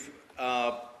give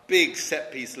our big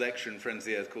set-piece lecture in Friends of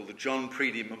the Earth called the John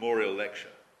Preedy Memorial Lecture.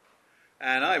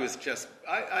 And I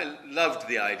loved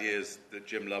the ideas that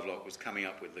Jim Lovelock was coming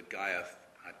up with, the Gaia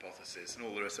hypothesis and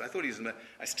all the rest of it.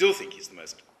 I still think he's the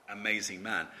most amazing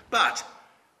man. But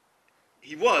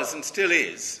he was and still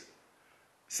is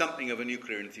something of a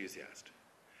nuclear enthusiast.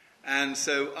 And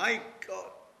so I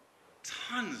got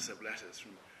tons of letters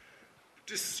from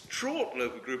distraught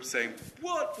local groups saying,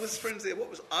 what was Friends of the Earth? What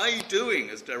was I doing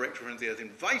as director of Friends of the Earth,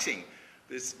 inviting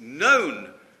this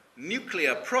known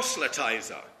nuclear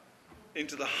proselytizer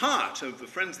into the heart of the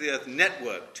Friends of the Earth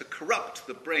network to corrupt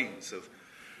the brains of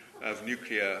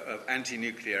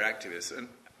anti-nuclear activists?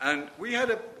 And we had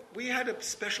a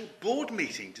special board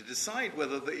meeting to decide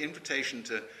whether the invitation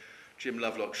to Jim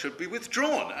Lovelock should be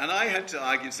withdrawn. And I had to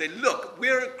argue and say, look,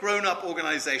 we're a grown-up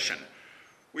organisation.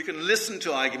 We can listen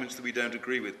to arguments that we don't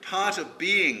agree with. Part of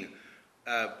being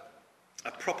a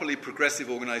properly progressive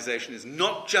organisation is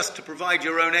not just to provide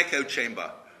your own echo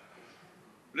chamber.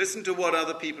 Listen to what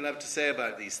other people have to say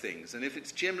about these things. And if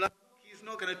it's Jim Lovelock, he's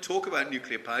not going to talk about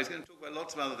nuclear power. He's going to talk about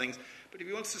lots of other things. But if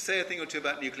he wants to say a thing or two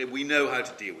about nuclear, we know how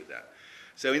to deal with that.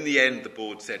 So in the end, the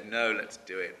board said, no, let's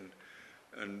do it.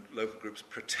 And local groups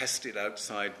protested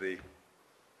outside the...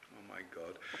 Oh, my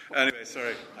God. Anyway,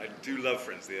 sorry, I do love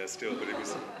Friends of the Earth still, but it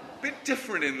was a bit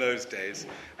different in those days.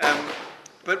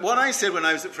 But what I said when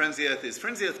I was at Friends of the Earth is,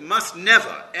 Friends of the Earth must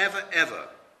never, ever, ever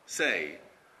say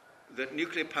that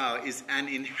nuclear power is an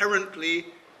inherently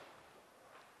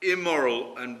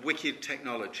immoral and wicked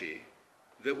technology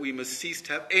that we must cease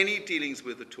to have any dealings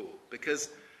with at all, because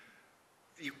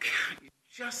you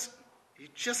just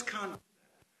can't.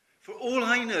 For all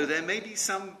I know, there may be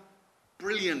some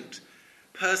brilliant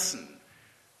person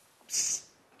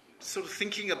sort of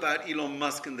thinking about Elon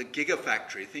Musk and the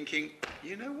Gigafactory, thinking,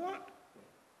 you know what?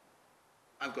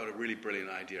 I've got a really brilliant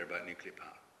idea about nuclear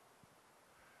power.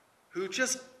 Who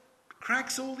just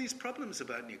cracks all these problems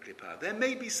about nuclear power. There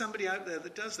may be somebody out there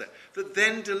that does that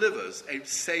then delivers a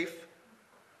safe,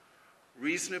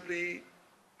 reasonably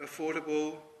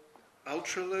affordable,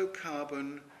 ultra-low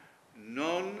carbon,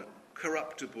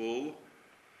 non-corruptible,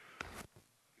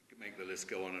 make the list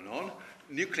go on and on,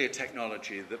 nuclear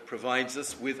technology that provides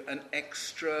us with an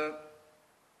extra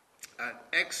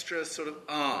sort of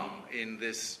arm in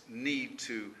this need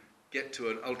to get to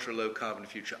an ultra-low carbon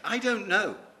future. I don't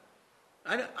know.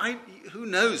 Who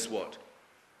knows what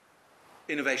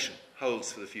innovation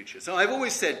holds for the future? So I've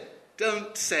always said,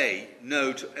 don't say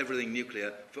no to everything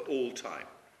nuclear for all time,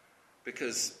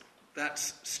 because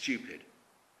that's stupid.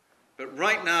 But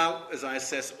right now, as I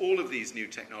assess all of these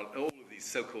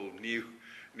so-called new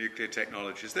nuclear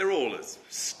technologies, they're all as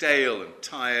stale and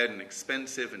tired and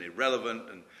expensive and irrelevant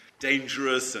and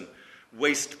dangerous and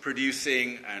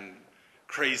waste-producing and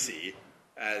crazy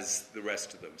as the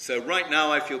rest of them. So right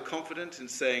now I feel confident in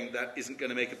saying that isn't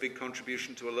going to make a big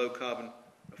contribution to a low-carbon,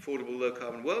 affordable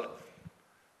low-carbon world.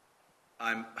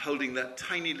 I'm holding that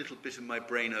tiny little bit of my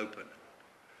brain open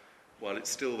while it's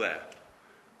still there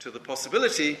to the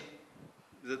possibility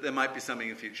that there might be something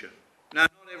in the future. Now,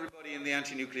 not everybody in the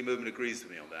anti-nuclear movement agrees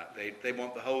with me on that. They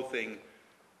want the whole thing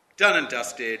done and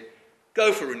dusted,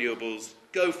 go for renewables,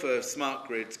 go for smart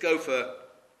grids, go for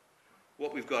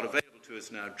what we've got available to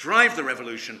us now, drive the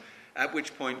revolution, at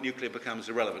which point nuclear becomes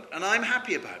irrelevant. And I'm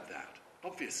happy about that,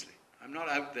 obviously. I'm not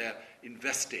out there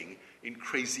investing in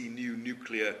crazy new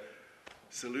nuclear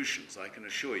solutions, I can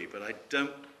assure you, but I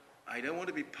don't want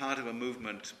to be part of a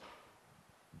movement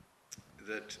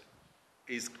that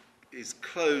is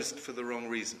closed for the wrong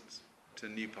reasons to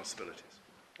new possibilities.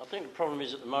 I think the problem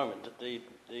is at the moment that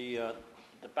the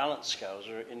balance scales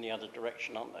are in the other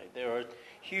direction, aren't they? There are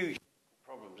huge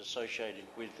problems associated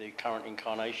with the current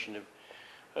incarnation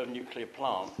of nuclear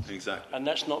plant. Exactly. And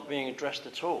that's not being addressed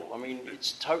at all. I mean,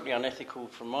 it's totally unethical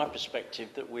from my perspective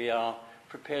that we are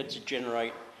prepared to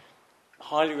generate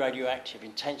highly radioactive,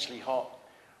 intensely hot,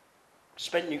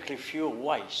 spent nuclear fuel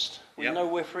waste with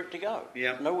nowhere for it to go.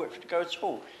 Nowhere for it to go at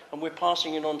all. And we're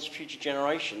passing it on to future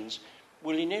generations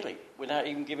willy-nilly without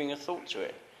even giving a thought to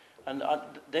it. And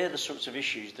they're the sorts of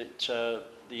issues that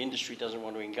the industry doesn't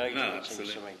want to engage in, it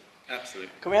seems to me.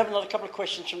 Absolutely. Can we have another couple of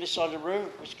questions from this side of the room?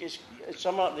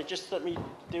 Just let me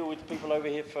deal with people over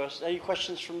here first. Any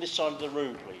questions from this side of the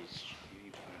room, please?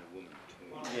 You find a woman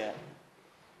too. Yeah.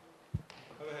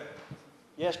 Go ahead.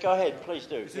 Yes, go ahead, please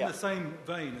do. It's in the same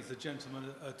vein as the gentleman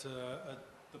at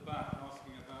the back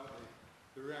asking about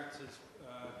the reactors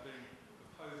being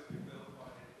proposed to be built by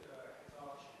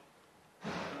Hitachi. A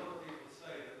lot of people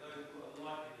say that those are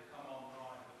likely to come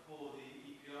online before the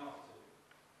EPRs do.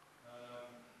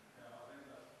 I think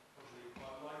that's probably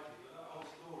quite likely, but that whole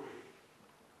story,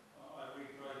 I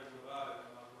read very little about it,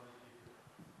 and I was wondering if you could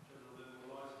shed a little bit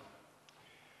more light on it.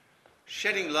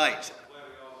 Shedding light.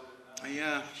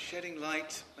 Yeah, shedding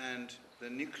light and the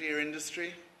nuclear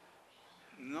industry,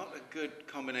 not a good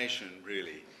combination,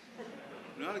 really.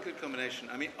 Not a good combination.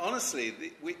 I mean, honestly,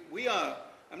 we are,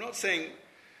 I'm not saying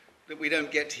that we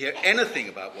don't get to hear anything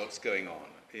about what's going on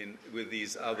with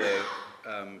these other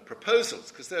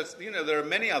proposals, because there are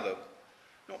many other,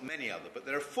 not many other, but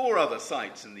there are 4 other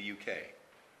sites in the UK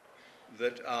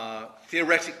that are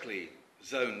theoretically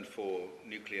zoned for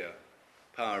nuclear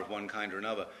power of one kind or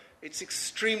another. It's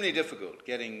extremely difficult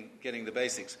getting the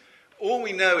basics. All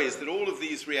we know is that all of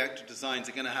these reactor designs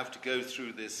are going to have to go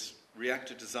through this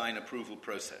reactor design approval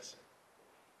process.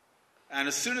 And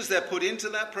as soon as they're put into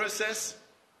that process,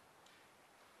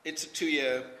 it's a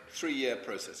 2-year, 3-year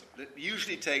process. It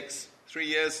usually takes 3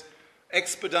 years.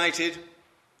 Expedited,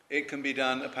 it can be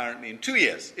done apparently in 2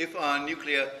 years, if our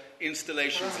nuclear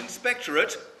installations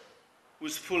inspectorate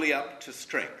was fully up to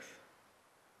strength.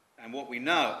 And what we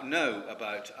now know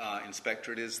about our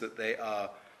inspectorate is that they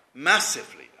are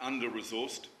massively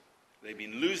under-resourced. They've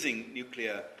been losing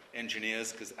nuclear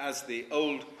engineers because as the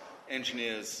old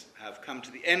engineers have come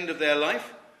to the end of their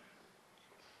life,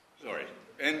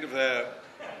 end of their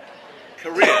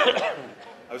career.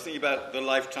 I was thinking about the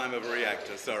lifetime of a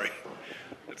reactor, sorry.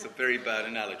 That's a very bad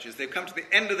analogy. As they've come to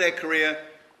the end of their career,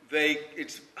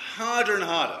 it's harder and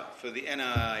harder for the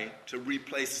NII to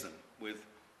replace them with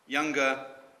younger,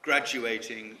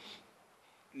 graduating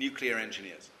nuclear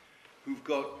engineers who've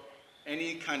got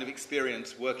any kind of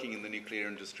experience working in the nuclear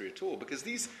industry at all, because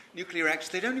these nuclear reactors,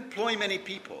 they don't employ many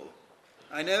people.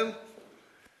 I know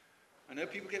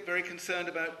people get very concerned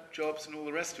about jobs and all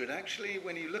the rest of it. Actually,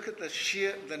 when you look at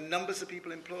the numbers of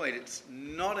people employed, it's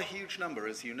not a huge number,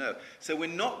 as you know. So we're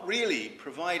not really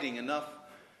providing enough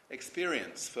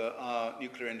experience for our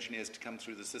nuclear engineers to come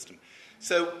through the system.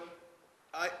 So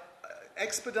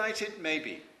expedite it,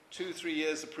 maybe. 2-3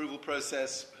 years approval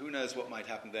process, who knows what might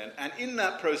happen then. And in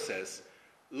that process,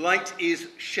 light is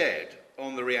shed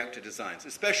on the reactor designs,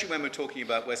 especially when we're talking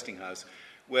about Westinghouse,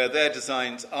 where their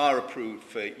designs are approved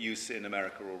for use in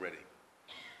America already.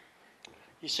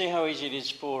 You see how easy it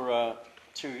is for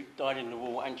two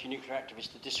dyed-in-the-wool anti-nuclear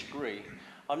activists to disagree.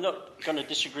 I'm not going to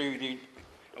disagree with you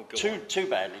too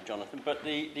badly, Jonathan, but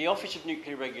the Office of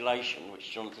Nuclear Regulation,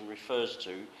 which Jonathan refers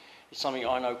to, is something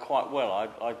I know quite well.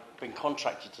 I've been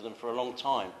contracted to them for a long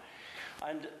time.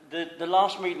 And the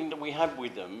last meeting that we had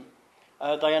with them,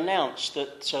 they announced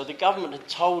that the government had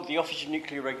told the Office of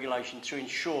Nuclear Regulation to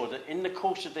ensure that in the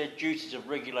course of their duties of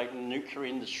regulating the nuclear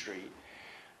industry,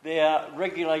 their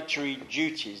regulatory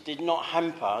duties did not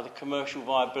hamper the commercial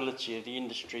viability of the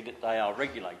industry that they are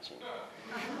regulating.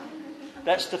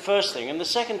 That's the first thing. And the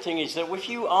second thing is that if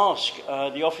you ask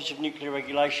the Office of Nuclear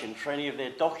Regulation for any of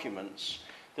their documents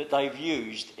that they've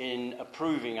used in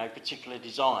approving a particular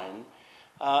design,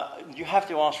 you have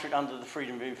to ask for it under the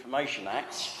Freedom of Information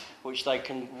Act, which they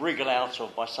can wriggle out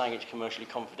of by saying it's commercially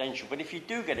confidential. But if you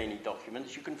do get any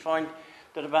documents, you can find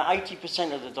that about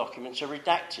 80% of the documents are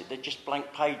redacted. They're just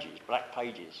blank pages, black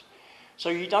pages. So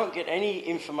you don't get any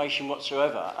information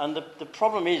whatsoever. And the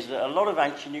problem is that a lot of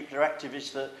anti-nuclear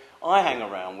activists that I hang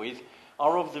around with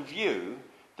are of the view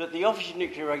that the Office of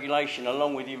Nuclear Regulation,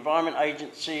 along with the Environment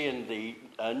Agency and the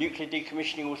Nuclear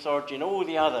Decommissioning Authority and all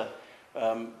the other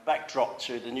backdrop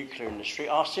to the nuclear industry,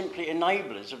 are simply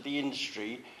enablers of the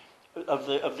industry, of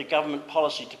the government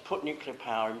policy to put nuclear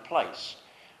power in place.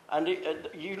 And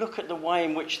you look at the way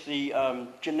in which the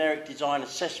generic design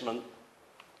assessment,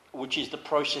 which is the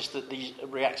process that these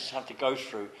reactors have to go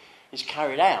through, is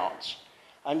carried out,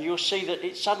 and you'll see that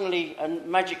it suddenly and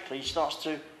magically starts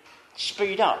to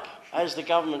speed up as the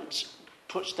government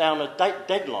puts down a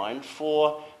deadline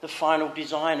for the final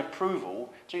design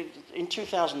approval. In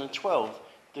 2012,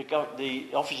 the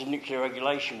Office of Nuclear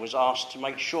Regulation was asked to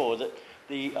make sure that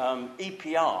the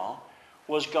EPR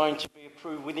was going to be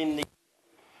approved within the year.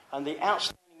 And the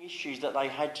outstanding issues that they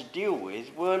had to deal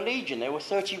with were legion. There were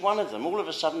 31 of them. All of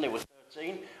a sudden there were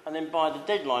 13, and then by the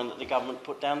deadline that the government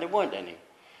put down, there weren't any.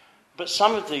 But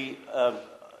some of the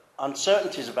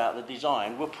uncertainties about the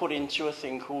design were put into a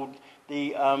thing called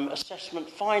the assessment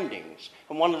findings.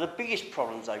 And one of the biggest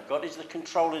problems they've got is the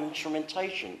control and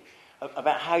instrumentation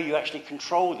about how you actually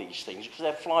control these things, because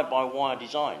they're fly-by-wire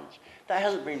designs. That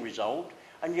hasn't been resolved,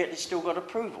 and yet it's still got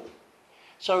approval.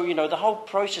 So, the whole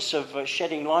process of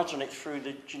shedding light on it through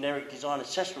the generic design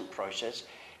assessment process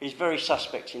is very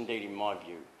suspect indeed, in my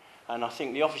view. And I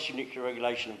think the Office of Nuclear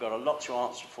Regulation have got a lot to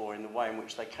answer for in the way in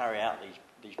which they carry out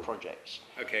these projects.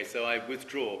 Okay, so I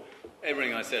withdraw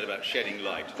everything I said about shedding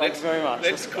light. Thank you very much.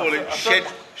 Let's call it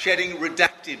shedding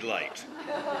redacted light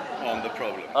on the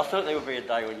problem. I thought there would be a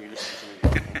day when you listen to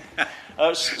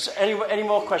me. So any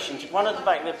more questions? One at the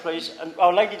back there, please. And,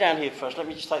 lady down here first. Let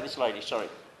me just take this lady, sorry.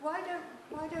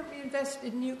 Why don't we invest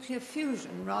in nuclear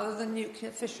fusion rather than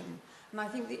nuclear fission? And I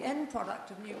think the end product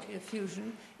of nuclear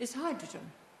fusion is hydrogen.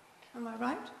 Am I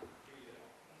right?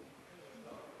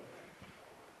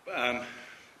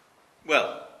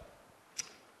 Well,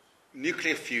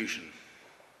 nuclear fusion.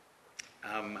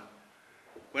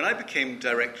 When I became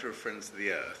director of Friends of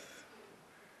the Earth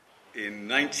in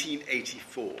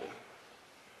 1984,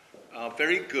 our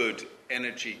very good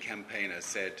energy campaigner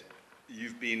said,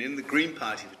 "You've been in the Green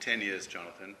Party for 10 years,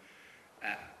 Jonathan,"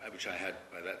 which I had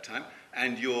by that time,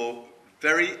 "and you're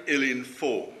very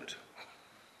ill-informed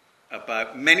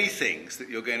about many things that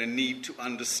you're going to need to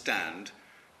understand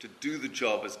to do the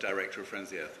job as director of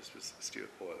Friends of the Earth." This was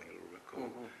Stuart Boyle, you'll recall.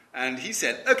 Mm-hmm. And he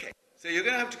said, "Okay, so you're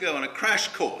going to have to go on a crash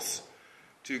course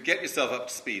to get yourself up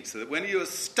to speed so that when you're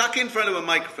stuck in front of a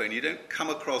microphone, you don't come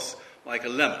across like a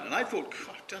lemon." And I thought,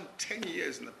 God, I've done 10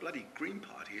 years in the bloody Green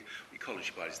Party,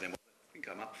 ecology parties then. I think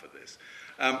I'm up for this.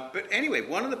 But anyway,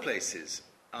 one of the places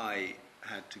I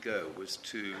had to go was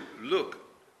to look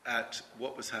at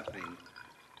what was happening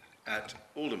at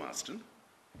Aldermaston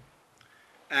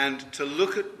and to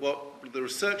look at what the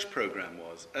research programme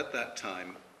was at that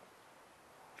time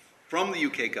from the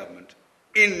UK government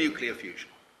in nuclear fusion.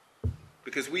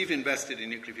 Because we've invested in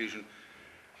nuclear fusion,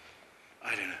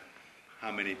 I don't know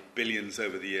how many billions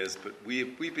over the years, but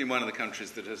we've been one of the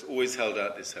countries that has always held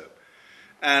out this hope.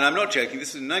 And I'm not joking,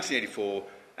 this was in 1984,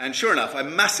 and sure enough, I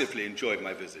massively enjoyed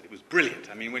my visit. It was brilliant.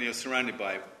 I mean, when you're surrounded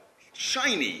by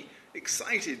shiny,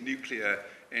 excited nuclear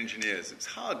engineers, it's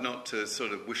hard not to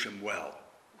sort of wish them well,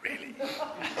 really.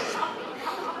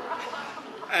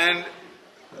 And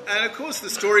of course, the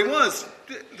story was,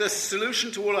 the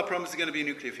solution to all our problems is going to be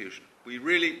nuclear fusion.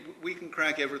 We can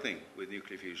crack everything with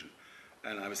nuclear fusion.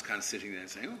 And I was kind of sitting there and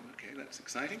saying, oh, okay, that's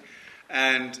exciting.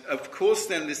 And of course,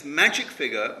 then this magic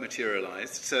figure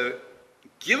materialized. So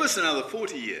give us another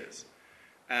 40 years,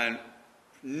 and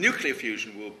nuclear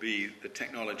fusion will be the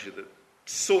technology that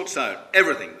sorts out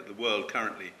everything that the world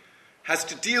currently has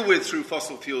to deal with through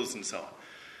fossil fuels and so on.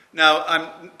 Now,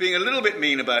 I'm being a little bit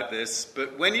mean about this,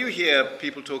 but when you hear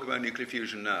people talk about nuclear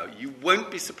fusion now, you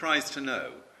won't be surprised to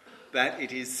know that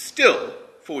it is still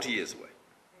 40 years away.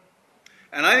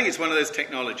 And I think it's one of those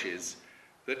technologies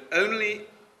that only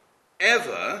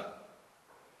ever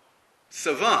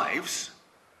survives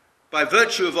by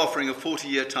virtue of offering a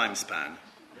 40-year time span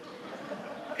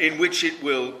in which it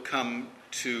will come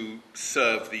to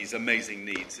serve these amazing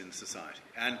needs in society.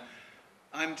 And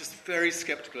I'm just very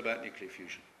skeptical about nuclear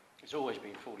fusion. It's always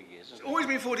been 40 years, isn't it? It's always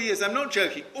been 40 years. I'm not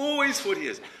joking. Always 40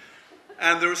 years.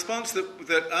 And the response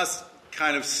that us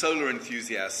kind of solar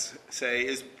enthusiasts say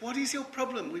is, what is your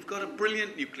problem? We've got a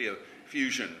brilliant nuclear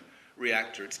fusion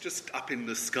reactor. It's just up in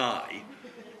the sky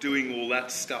doing all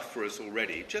that stuff for us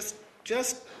already. Just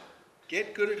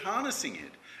get good at harnessing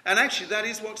it. And actually, that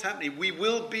is what's happening. We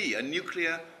will be a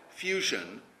nuclear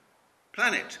fusion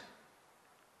planet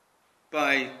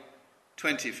by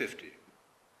 2050.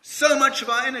 So much of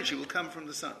our energy will come from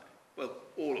the sun. Well,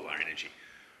 all of our energy,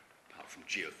 apart from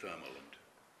geothermal and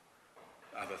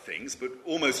other things, but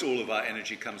almost all of our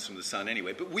energy comes from the sun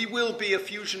anyway. But we will be a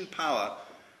fusion power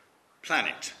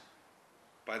planet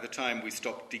by the time we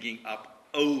stop digging up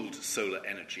old solar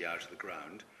energy out of the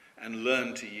ground and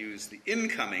learn to use the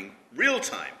incoming,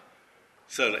 real-time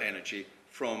solar energy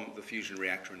from the fusion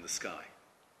reactor in the sky.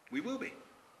 We will be.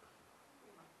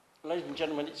 Ladies and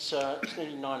gentlemen, it's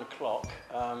nearly 9 o'clock.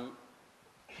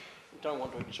 We don't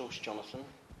want to exhaust Jonathan.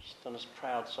 He's done us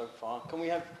proud so far. Can we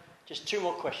have just 2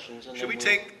 more questions? And Should we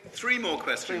take 3 more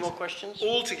questions? 3 more questions?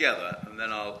 All together, and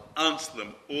then I'll answer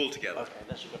them all together. Okay,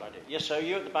 that's a good idea. Yes, so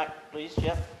you at the back, please.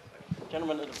 Yeah.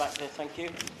 Gentleman at the back there, thank you.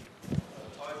 Thank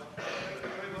you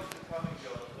very much for coming,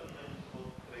 Jonathan,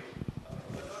 and please.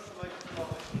 I'd like to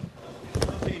make a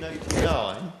comment. In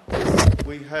 1989,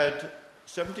 we had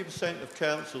 70% of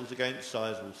councils against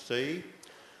Sizewell C.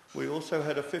 We also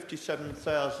had a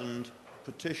 57,000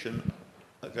 petition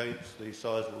against the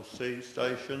Sizewell C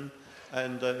station,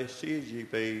 and the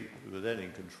CGB, who were then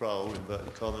in control,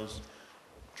 inverted commas,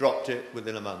 dropped it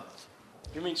within a month.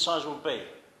 You mean Sizewell B?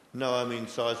 No, I mean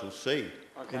Sizewell C.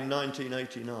 Okay. In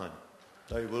 1989.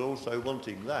 They were also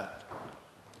wanting that.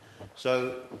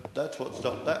 So that's what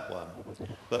stopped that one.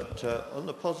 But on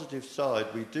the positive side,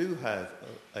 we do have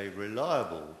a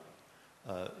reliable,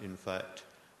 in fact,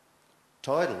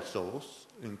 tidal source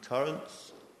in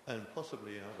currents and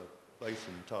possibly in other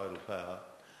basin tidal power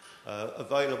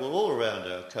available all around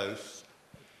our coasts,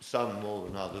 some more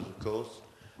than others, of course,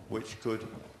 which could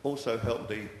also help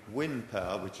the wind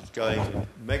power, which is going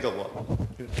megawatt,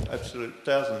 absolute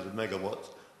thousands of megawatts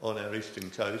on our eastern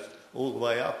coast, all the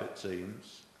way up, it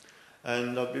seems.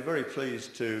 And I'd be very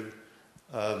pleased to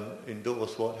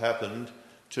endorse what happened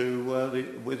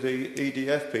with the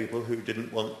EDF people who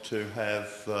didn't want to have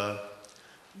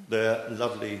their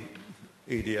lovely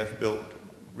EDF-built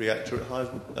reactor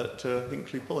at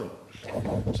Hinkley Point.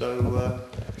 So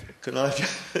can I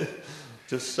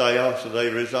just say after they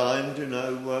resigned,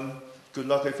 good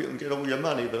luck if you can get all your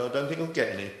money, but I don't think I'll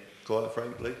get any, quite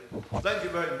frankly. Thank you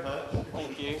very much.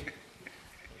 Thank you.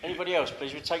 Anybody else,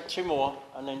 please? We'll take 2 more,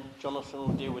 and then Jonathan will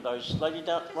deal with those. Lady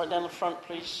right down the front,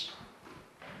 please.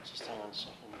 Just hang on a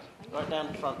second. Right down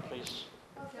the front, please.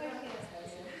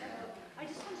 I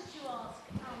just wanted to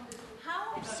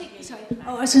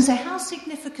ask, how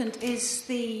significant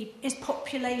is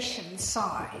population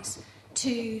size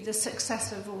to the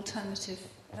success of alternative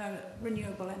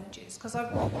renewable energies? Because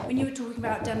when you were talking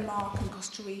about Denmark and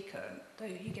Costa Rica,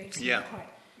 you gave some quite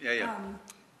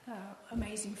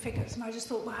amazing figures, and I just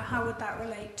thought, well, how would that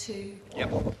relate to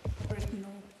Britain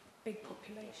or big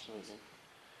populations?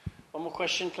 One more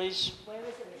question, please. Where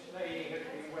is it?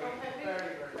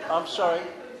 I'm sorry.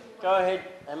 Go ahead,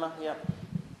 Emma. Yeah.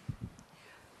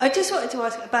 I just wanted to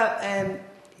ask about,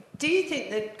 do you think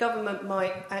the government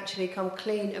might actually come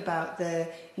clean about the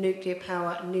nuclear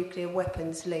power and nuclear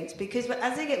weapons links? Because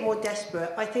as they get more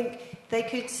desperate, I think they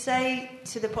could say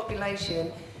to the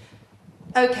population,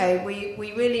 okay,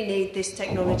 we really need this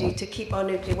technology to keep our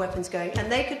nuclear weapons going,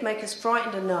 and they could make us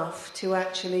frightened enough to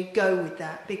actually go with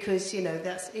that, because, you know,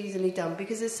 that's easily done.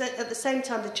 Because at the same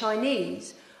time, the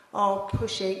Chinese are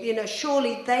pushing, you know,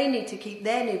 surely they need to keep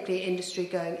their nuclear industry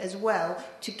going as well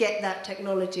to get that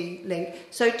technology link.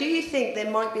 So do you think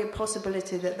there might be a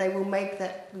possibility that they will make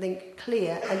that link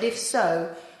clear? And if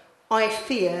so, I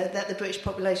fear that the British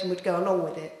population would go along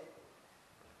with it.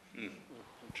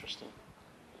 Interesting.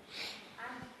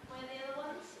 And where are the other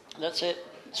ones? That's it.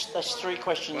 That's 3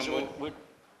 questions. Go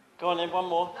on then, one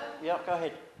more. Yeah, go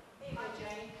ahead.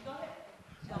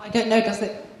 I don't know, does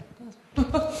it?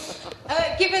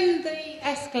 Given the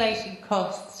escalating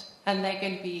costs, and they're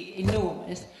going to be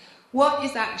enormous, what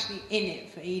is actually in it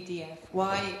for EDF?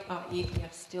 Why are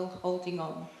EDF still holding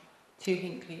on to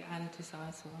Hinkley and to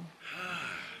Sizewell?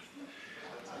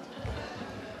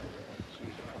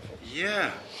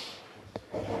 Yeah.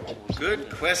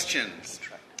 Good questions.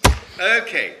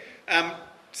 Okay.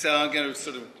 So I'm going to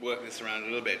sort of work this around a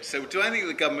little bit. So do I think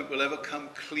the government will ever come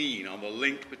clean on the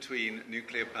link between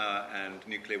nuclear power and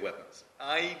nuclear weapons?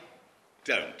 I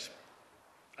don't.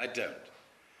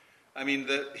 I mean,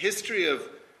 the history of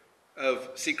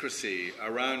secrecy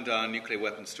around our nuclear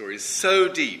weapons story is so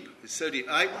deep. It's so deep.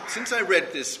 Since I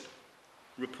read this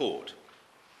report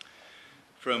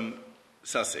from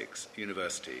Sussex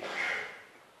University,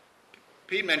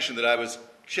 Pete mentioned that I was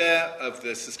chair of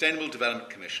the Sustainable Development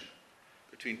Commission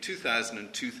between 2000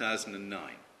 and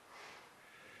 2009.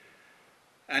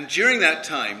 And during that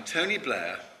time, Tony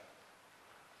Blair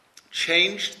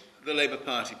changed the Labour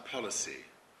Party policy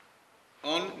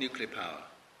on nuclear power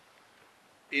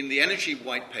in the Energy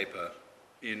White Paper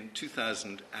in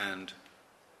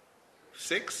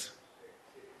 2006?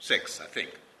 6, I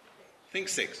think.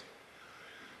 Six.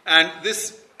 And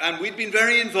we'd been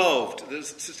very involved. The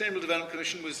Sustainable Development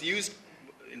Commission was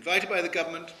invited by the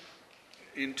government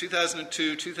in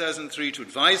 2002, 2003 to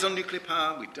advise on nuclear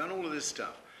power. We'd done all of this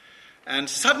stuff. And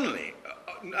suddenly,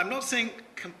 I'm not saying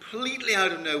completely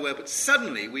out of nowhere, but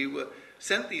suddenly we were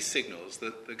sent these signals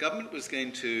that the government was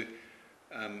going to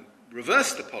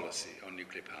reverse the policy on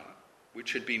nuclear power,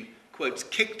 which had been, quotes,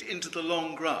 kicked into the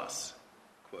long grass,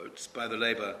 quotes, by the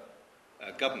Labour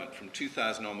government from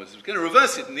 2000 onwards. It was going to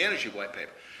reverse it in the Energy White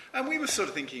Paper. And we were sort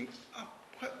of thinking,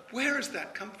 where has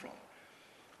that come from?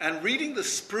 And reading the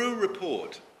Sprue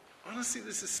report, honestly,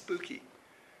 this is spooky.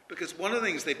 Because one of the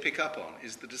things they pick up on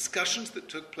is the discussions that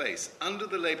took place under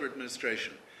the Labour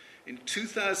administration in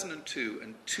 2002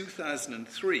 and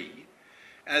 2003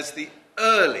 as the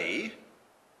early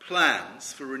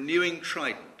plans for renewing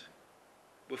Trident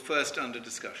were first under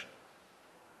discussion.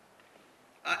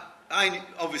 I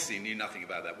obviously knew nothing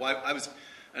about that. I was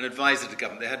an advisor to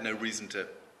government. They had no reason to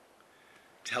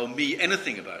tell me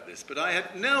anything about this. But I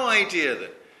had no idea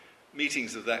that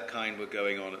meetings of that kind were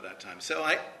going on at that time. So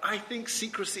I think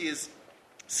secrecy is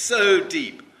so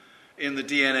deep in the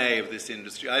DNA of this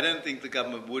industry. I don't think the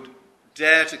government would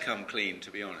dare to come clean,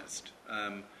 to be honest.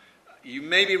 You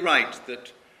may be right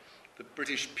that the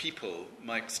British people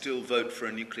might still vote for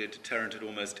a nuclear deterrent at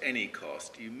almost any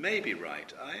cost. You may be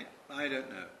right. I don't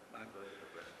know.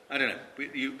 I don't know.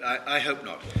 I hope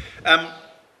not.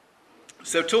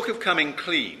 So talk of coming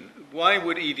clean. Why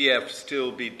would EDF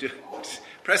still be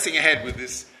pressing ahead with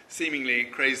this seemingly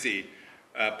crazy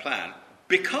plan?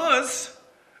 Because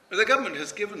the government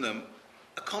has given them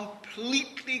a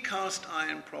completely cast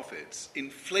iron profits,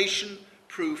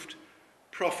 inflation-proofed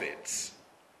profits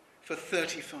for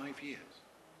 35 years.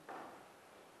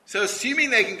 So assuming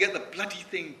they can get the bloody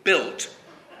thing built,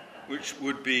 which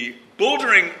would be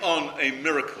bordering on a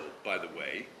miracle, by the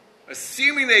way,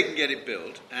 assuming they can get it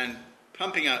built and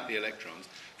pumping out the electrons,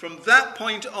 from that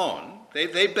point on,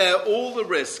 they bear all the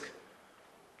risk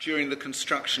during the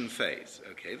construction phase.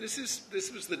 Okay, this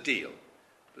was the deal,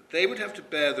 that they would have to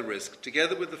bear the risk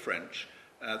together with the French,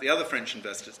 the other French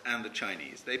investors, and the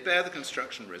Chinese. They bear the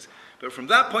construction risk, but from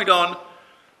that point on,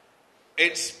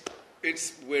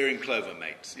 we're in clover,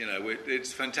 mates. You know,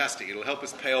 it's fantastic. It'll help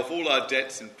us pay off all our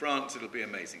debts in France. It'll be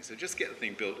amazing. So just get the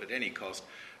thing built at any cost,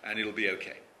 and it'll be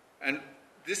okay. And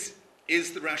this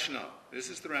is the rationale. This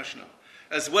is the rationale.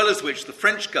 As well as which the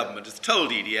French government has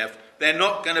told EDF they're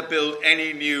not going to build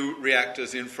any new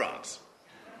reactors in France.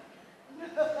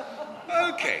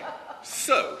 Okay,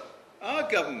 so our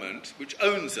government, which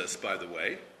owns us, by the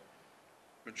way,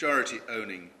 majority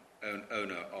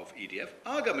owner of EDF,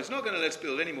 our government's not going to let us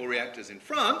build any more reactors in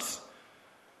France,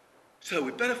 so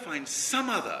we better find some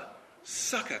other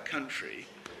sucker country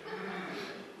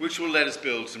which will let us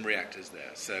build some reactors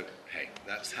there. So, hey,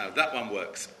 that's how that one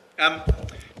works.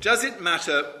 Does it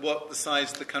matter what the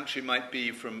size of the country might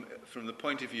be from the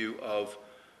point of view of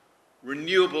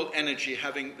renewable energy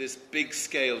having this big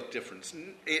scale difference.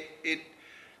 It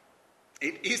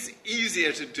is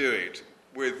easier to do it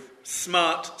with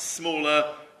smart,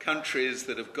 smaller countries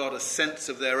that have got a sense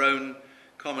of their own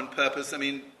common purpose. I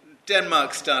mean,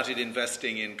 Denmark started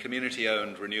investing in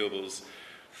community-owned renewables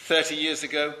 30 years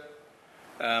ago.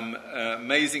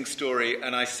 Amazing story,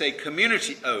 and I say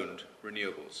community-owned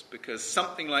renewables because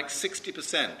something like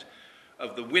 60%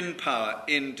 of the wind power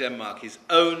in Denmark is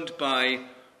owned by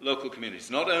local communities.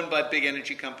 Not owned by big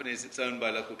energy companies, it's owned by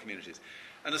local communities.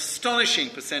 An astonishing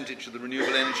percentage of the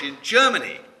renewable energy in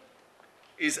Germany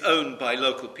is owned by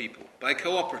local people, by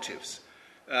cooperatives,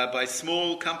 by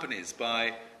small companies,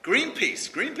 by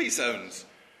Greenpeace. Greenpeace owns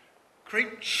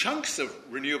great chunks of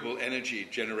renewable energy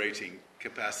generating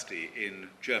capacity in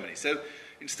Germany. So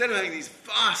instead of having these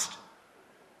vast,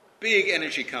 big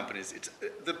energy companies,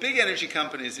 the big energy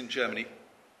companies in Germany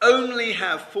only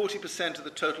have 40% of the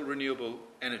total renewable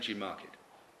energy market.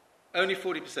 Only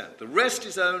 40%. The rest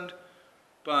is owned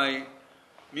by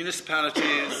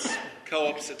municipalities,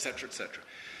 co-ops, etc., etc.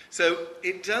 So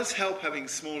it does help having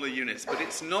smaller units, but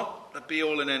it's not the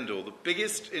be-all and end-all. The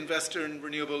biggest investor in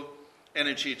renewable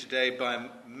energy today by a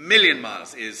million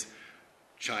miles is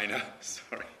China.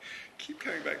 Sorry, keep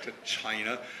coming back to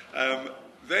China.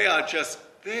 They are just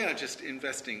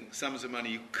investing sums of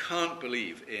money you can't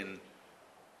believe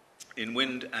in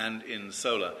wind and in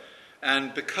solar.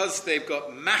 And because they've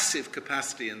got massive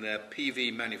capacity in their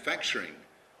PV manufacturing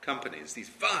companies, these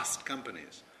vast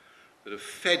companies that have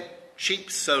fed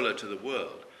cheap solar to the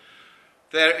world,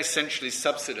 they're essentially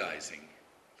subsidizing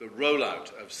the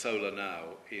rollout of solar now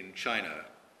in China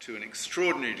to an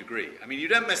extraordinary degree. I mean, you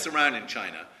don't mess around in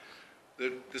China.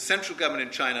 The central government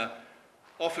in China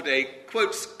offered a,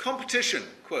 quotes, competition,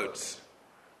 quotes,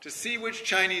 to see which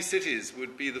Chinese cities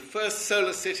would be the first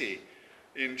solar city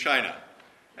in China.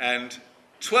 And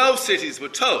 12 cities were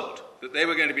told that they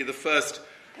were going to be the first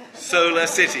solar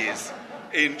cities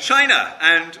in China.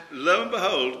 And lo and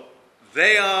behold,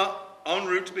 they are en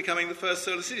route to becoming the first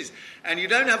solar cities. And you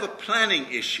don't have a planning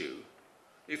issue.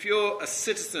 If you're a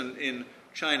citizen in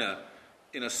China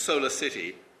in a solar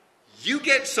city, you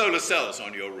get solar cells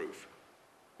on your roof,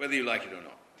 whether you like it or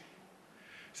not.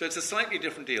 So it's a slightly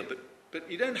different deal,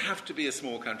 but you don't have to be a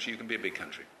small country, you can be a big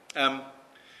country.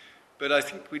 But I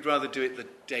think we'd rather do it the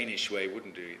Danish way,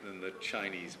 wouldn't we, than the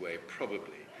Chinese way,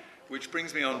 probably. Which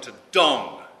brings me on to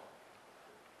Dong.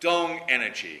 Dong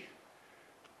Energy.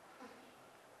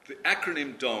 The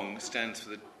acronym Dong stands for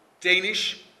the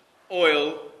Danish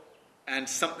Oil and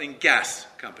something Gas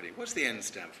Company. What's the N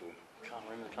stand for?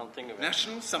 Can't think of it.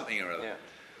 National something or other. Yeah.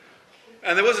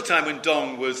 And there was a time when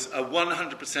Dong was a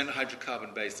 100%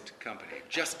 hydrocarbon-based company. It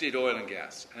just did oil and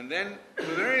gas. And then, for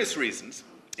various reasons,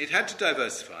 it had to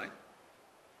diversify.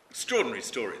 Extraordinary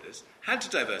story, this. Had to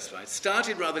diversify.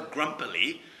 Started rather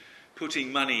grumpily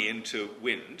putting money into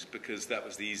wind, because that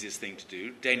was the easiest thing to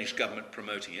do. Danish government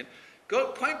promoting it.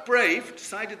 Got quite brave,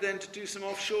 decided then to do some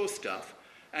offshore stuff,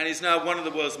 and is now one of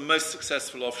the world's most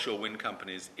successful offshore wind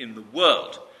companies in the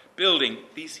world, building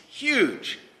these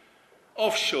huge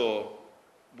offshore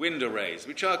wind arrays,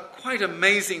 which are quite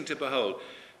amazing to behold.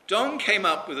 Dong came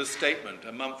up with a statement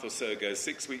a month or so ago,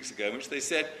 6 weeks ago, in which they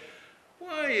said,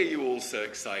 why are you all so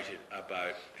excited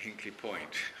about Hinkley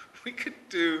Point? We could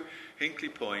do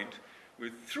Hinkley Point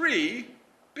with 3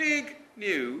 big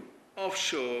new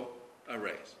offshore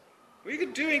arrays. We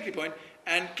could do Hinkley Point,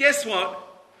 and guess what?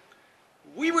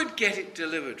 We would get it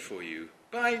delivered for you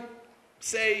by,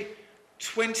 say,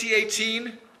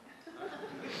 2018,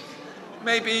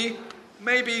 maybe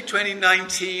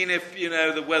 2019 if,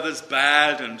 the weather's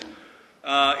bad and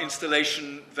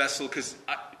installation vessel, because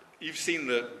you've seen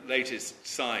the latest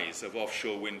size of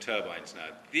offshore wind turbines now.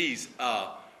 These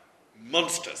are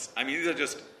monsters. I mean, these are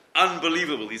just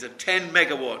unbelievable. These are 10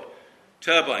 megawatt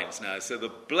turbines now, so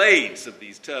the blades of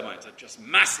these turbines are just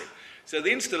massive. So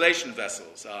the installation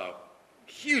vessels are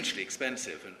hugely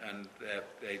expensive, and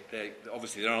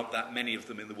obviously there aren't that many of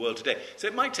them in the world today, so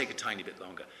it might take a tiny bit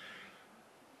longer.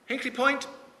 Hinkley Point,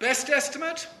 best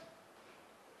estimate,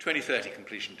 2030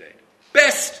 completion date.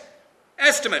 Best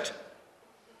estimate,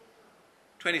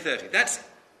 2030. That's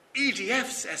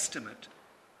EDF's estimate.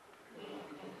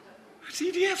 That's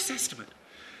EDF's estimate.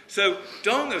 So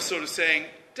Dong is sort of saying,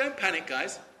 don't panic,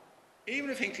 guys. Even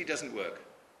if Hinkley doesn't work,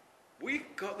 we've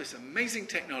got this amazing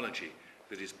technology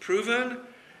that is proven,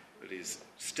 that is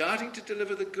starting to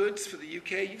deliver the goods for the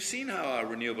UK. You've seen how our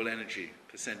renewable energy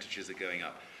percentages are going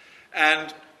up.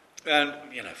 And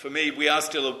for me, we are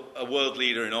still a world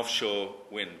leader in offshore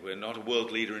wind. We're not a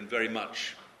world leader in very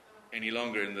much any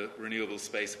longer in the renewable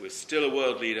space. We're still a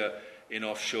world leader in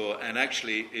offshore, and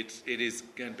actually it is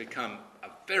going to become a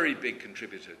very big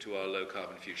contributor to our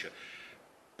low-carbon future.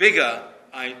 Bigger,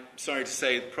 I'm sorry to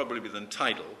say, probably than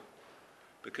tidal,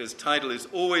 because tidal is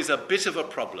always a bit of a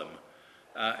problem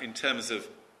in terms of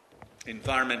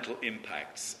environmental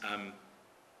impacts.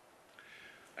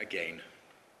 Again,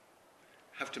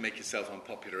 have to make yourself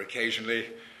unpopular occasionally.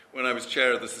 When I was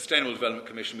chair of the Sustainable Development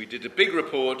Commission, we did a big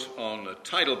report on a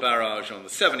tidal barrage on the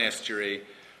Severn Estuary,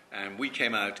 and we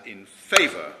came out in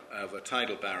favour of a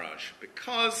tidal barrage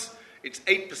because it's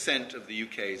 8% of the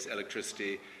UK's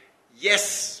electricity.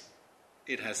 Yes,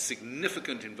 it has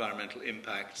significant environmental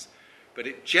impacts, but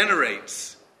it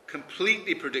generates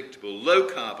completely predictable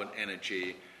low-carbon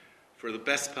energy for the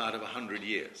best part of 100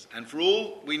 years. And for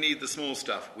all we need the small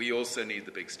stuff, we also need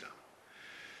the big stuff.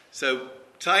 So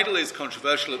tidal is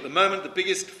controversial at the moment. The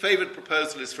biggest favoured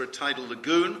proposal is for a tidal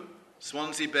lagoon,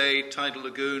 Swansea Bay tidal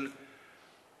lagoon.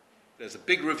 There's a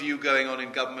big review going on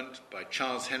in government by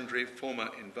Charles Hendry, former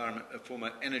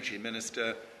energy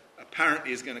minister.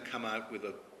 Apparently is going to come out with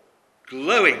a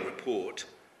glowing report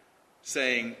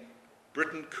saying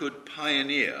Britain could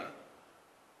pioneer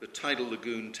the tidal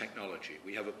lagoon technology.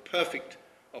 We have a perfect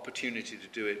opportunity to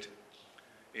do it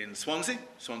in Swansea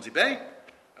Bay,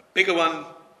 a bigger one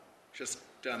just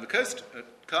down the coast at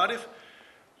Cardiff.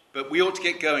 But we ought to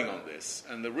get going on this.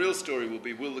 And the real story will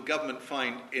be, will the government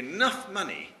find enough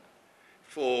money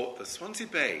for the Swansea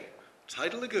Bay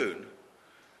tidal lagoon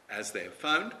as they have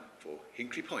found for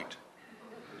Hinkley Point?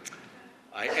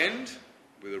 I end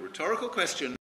with a rhetorical question.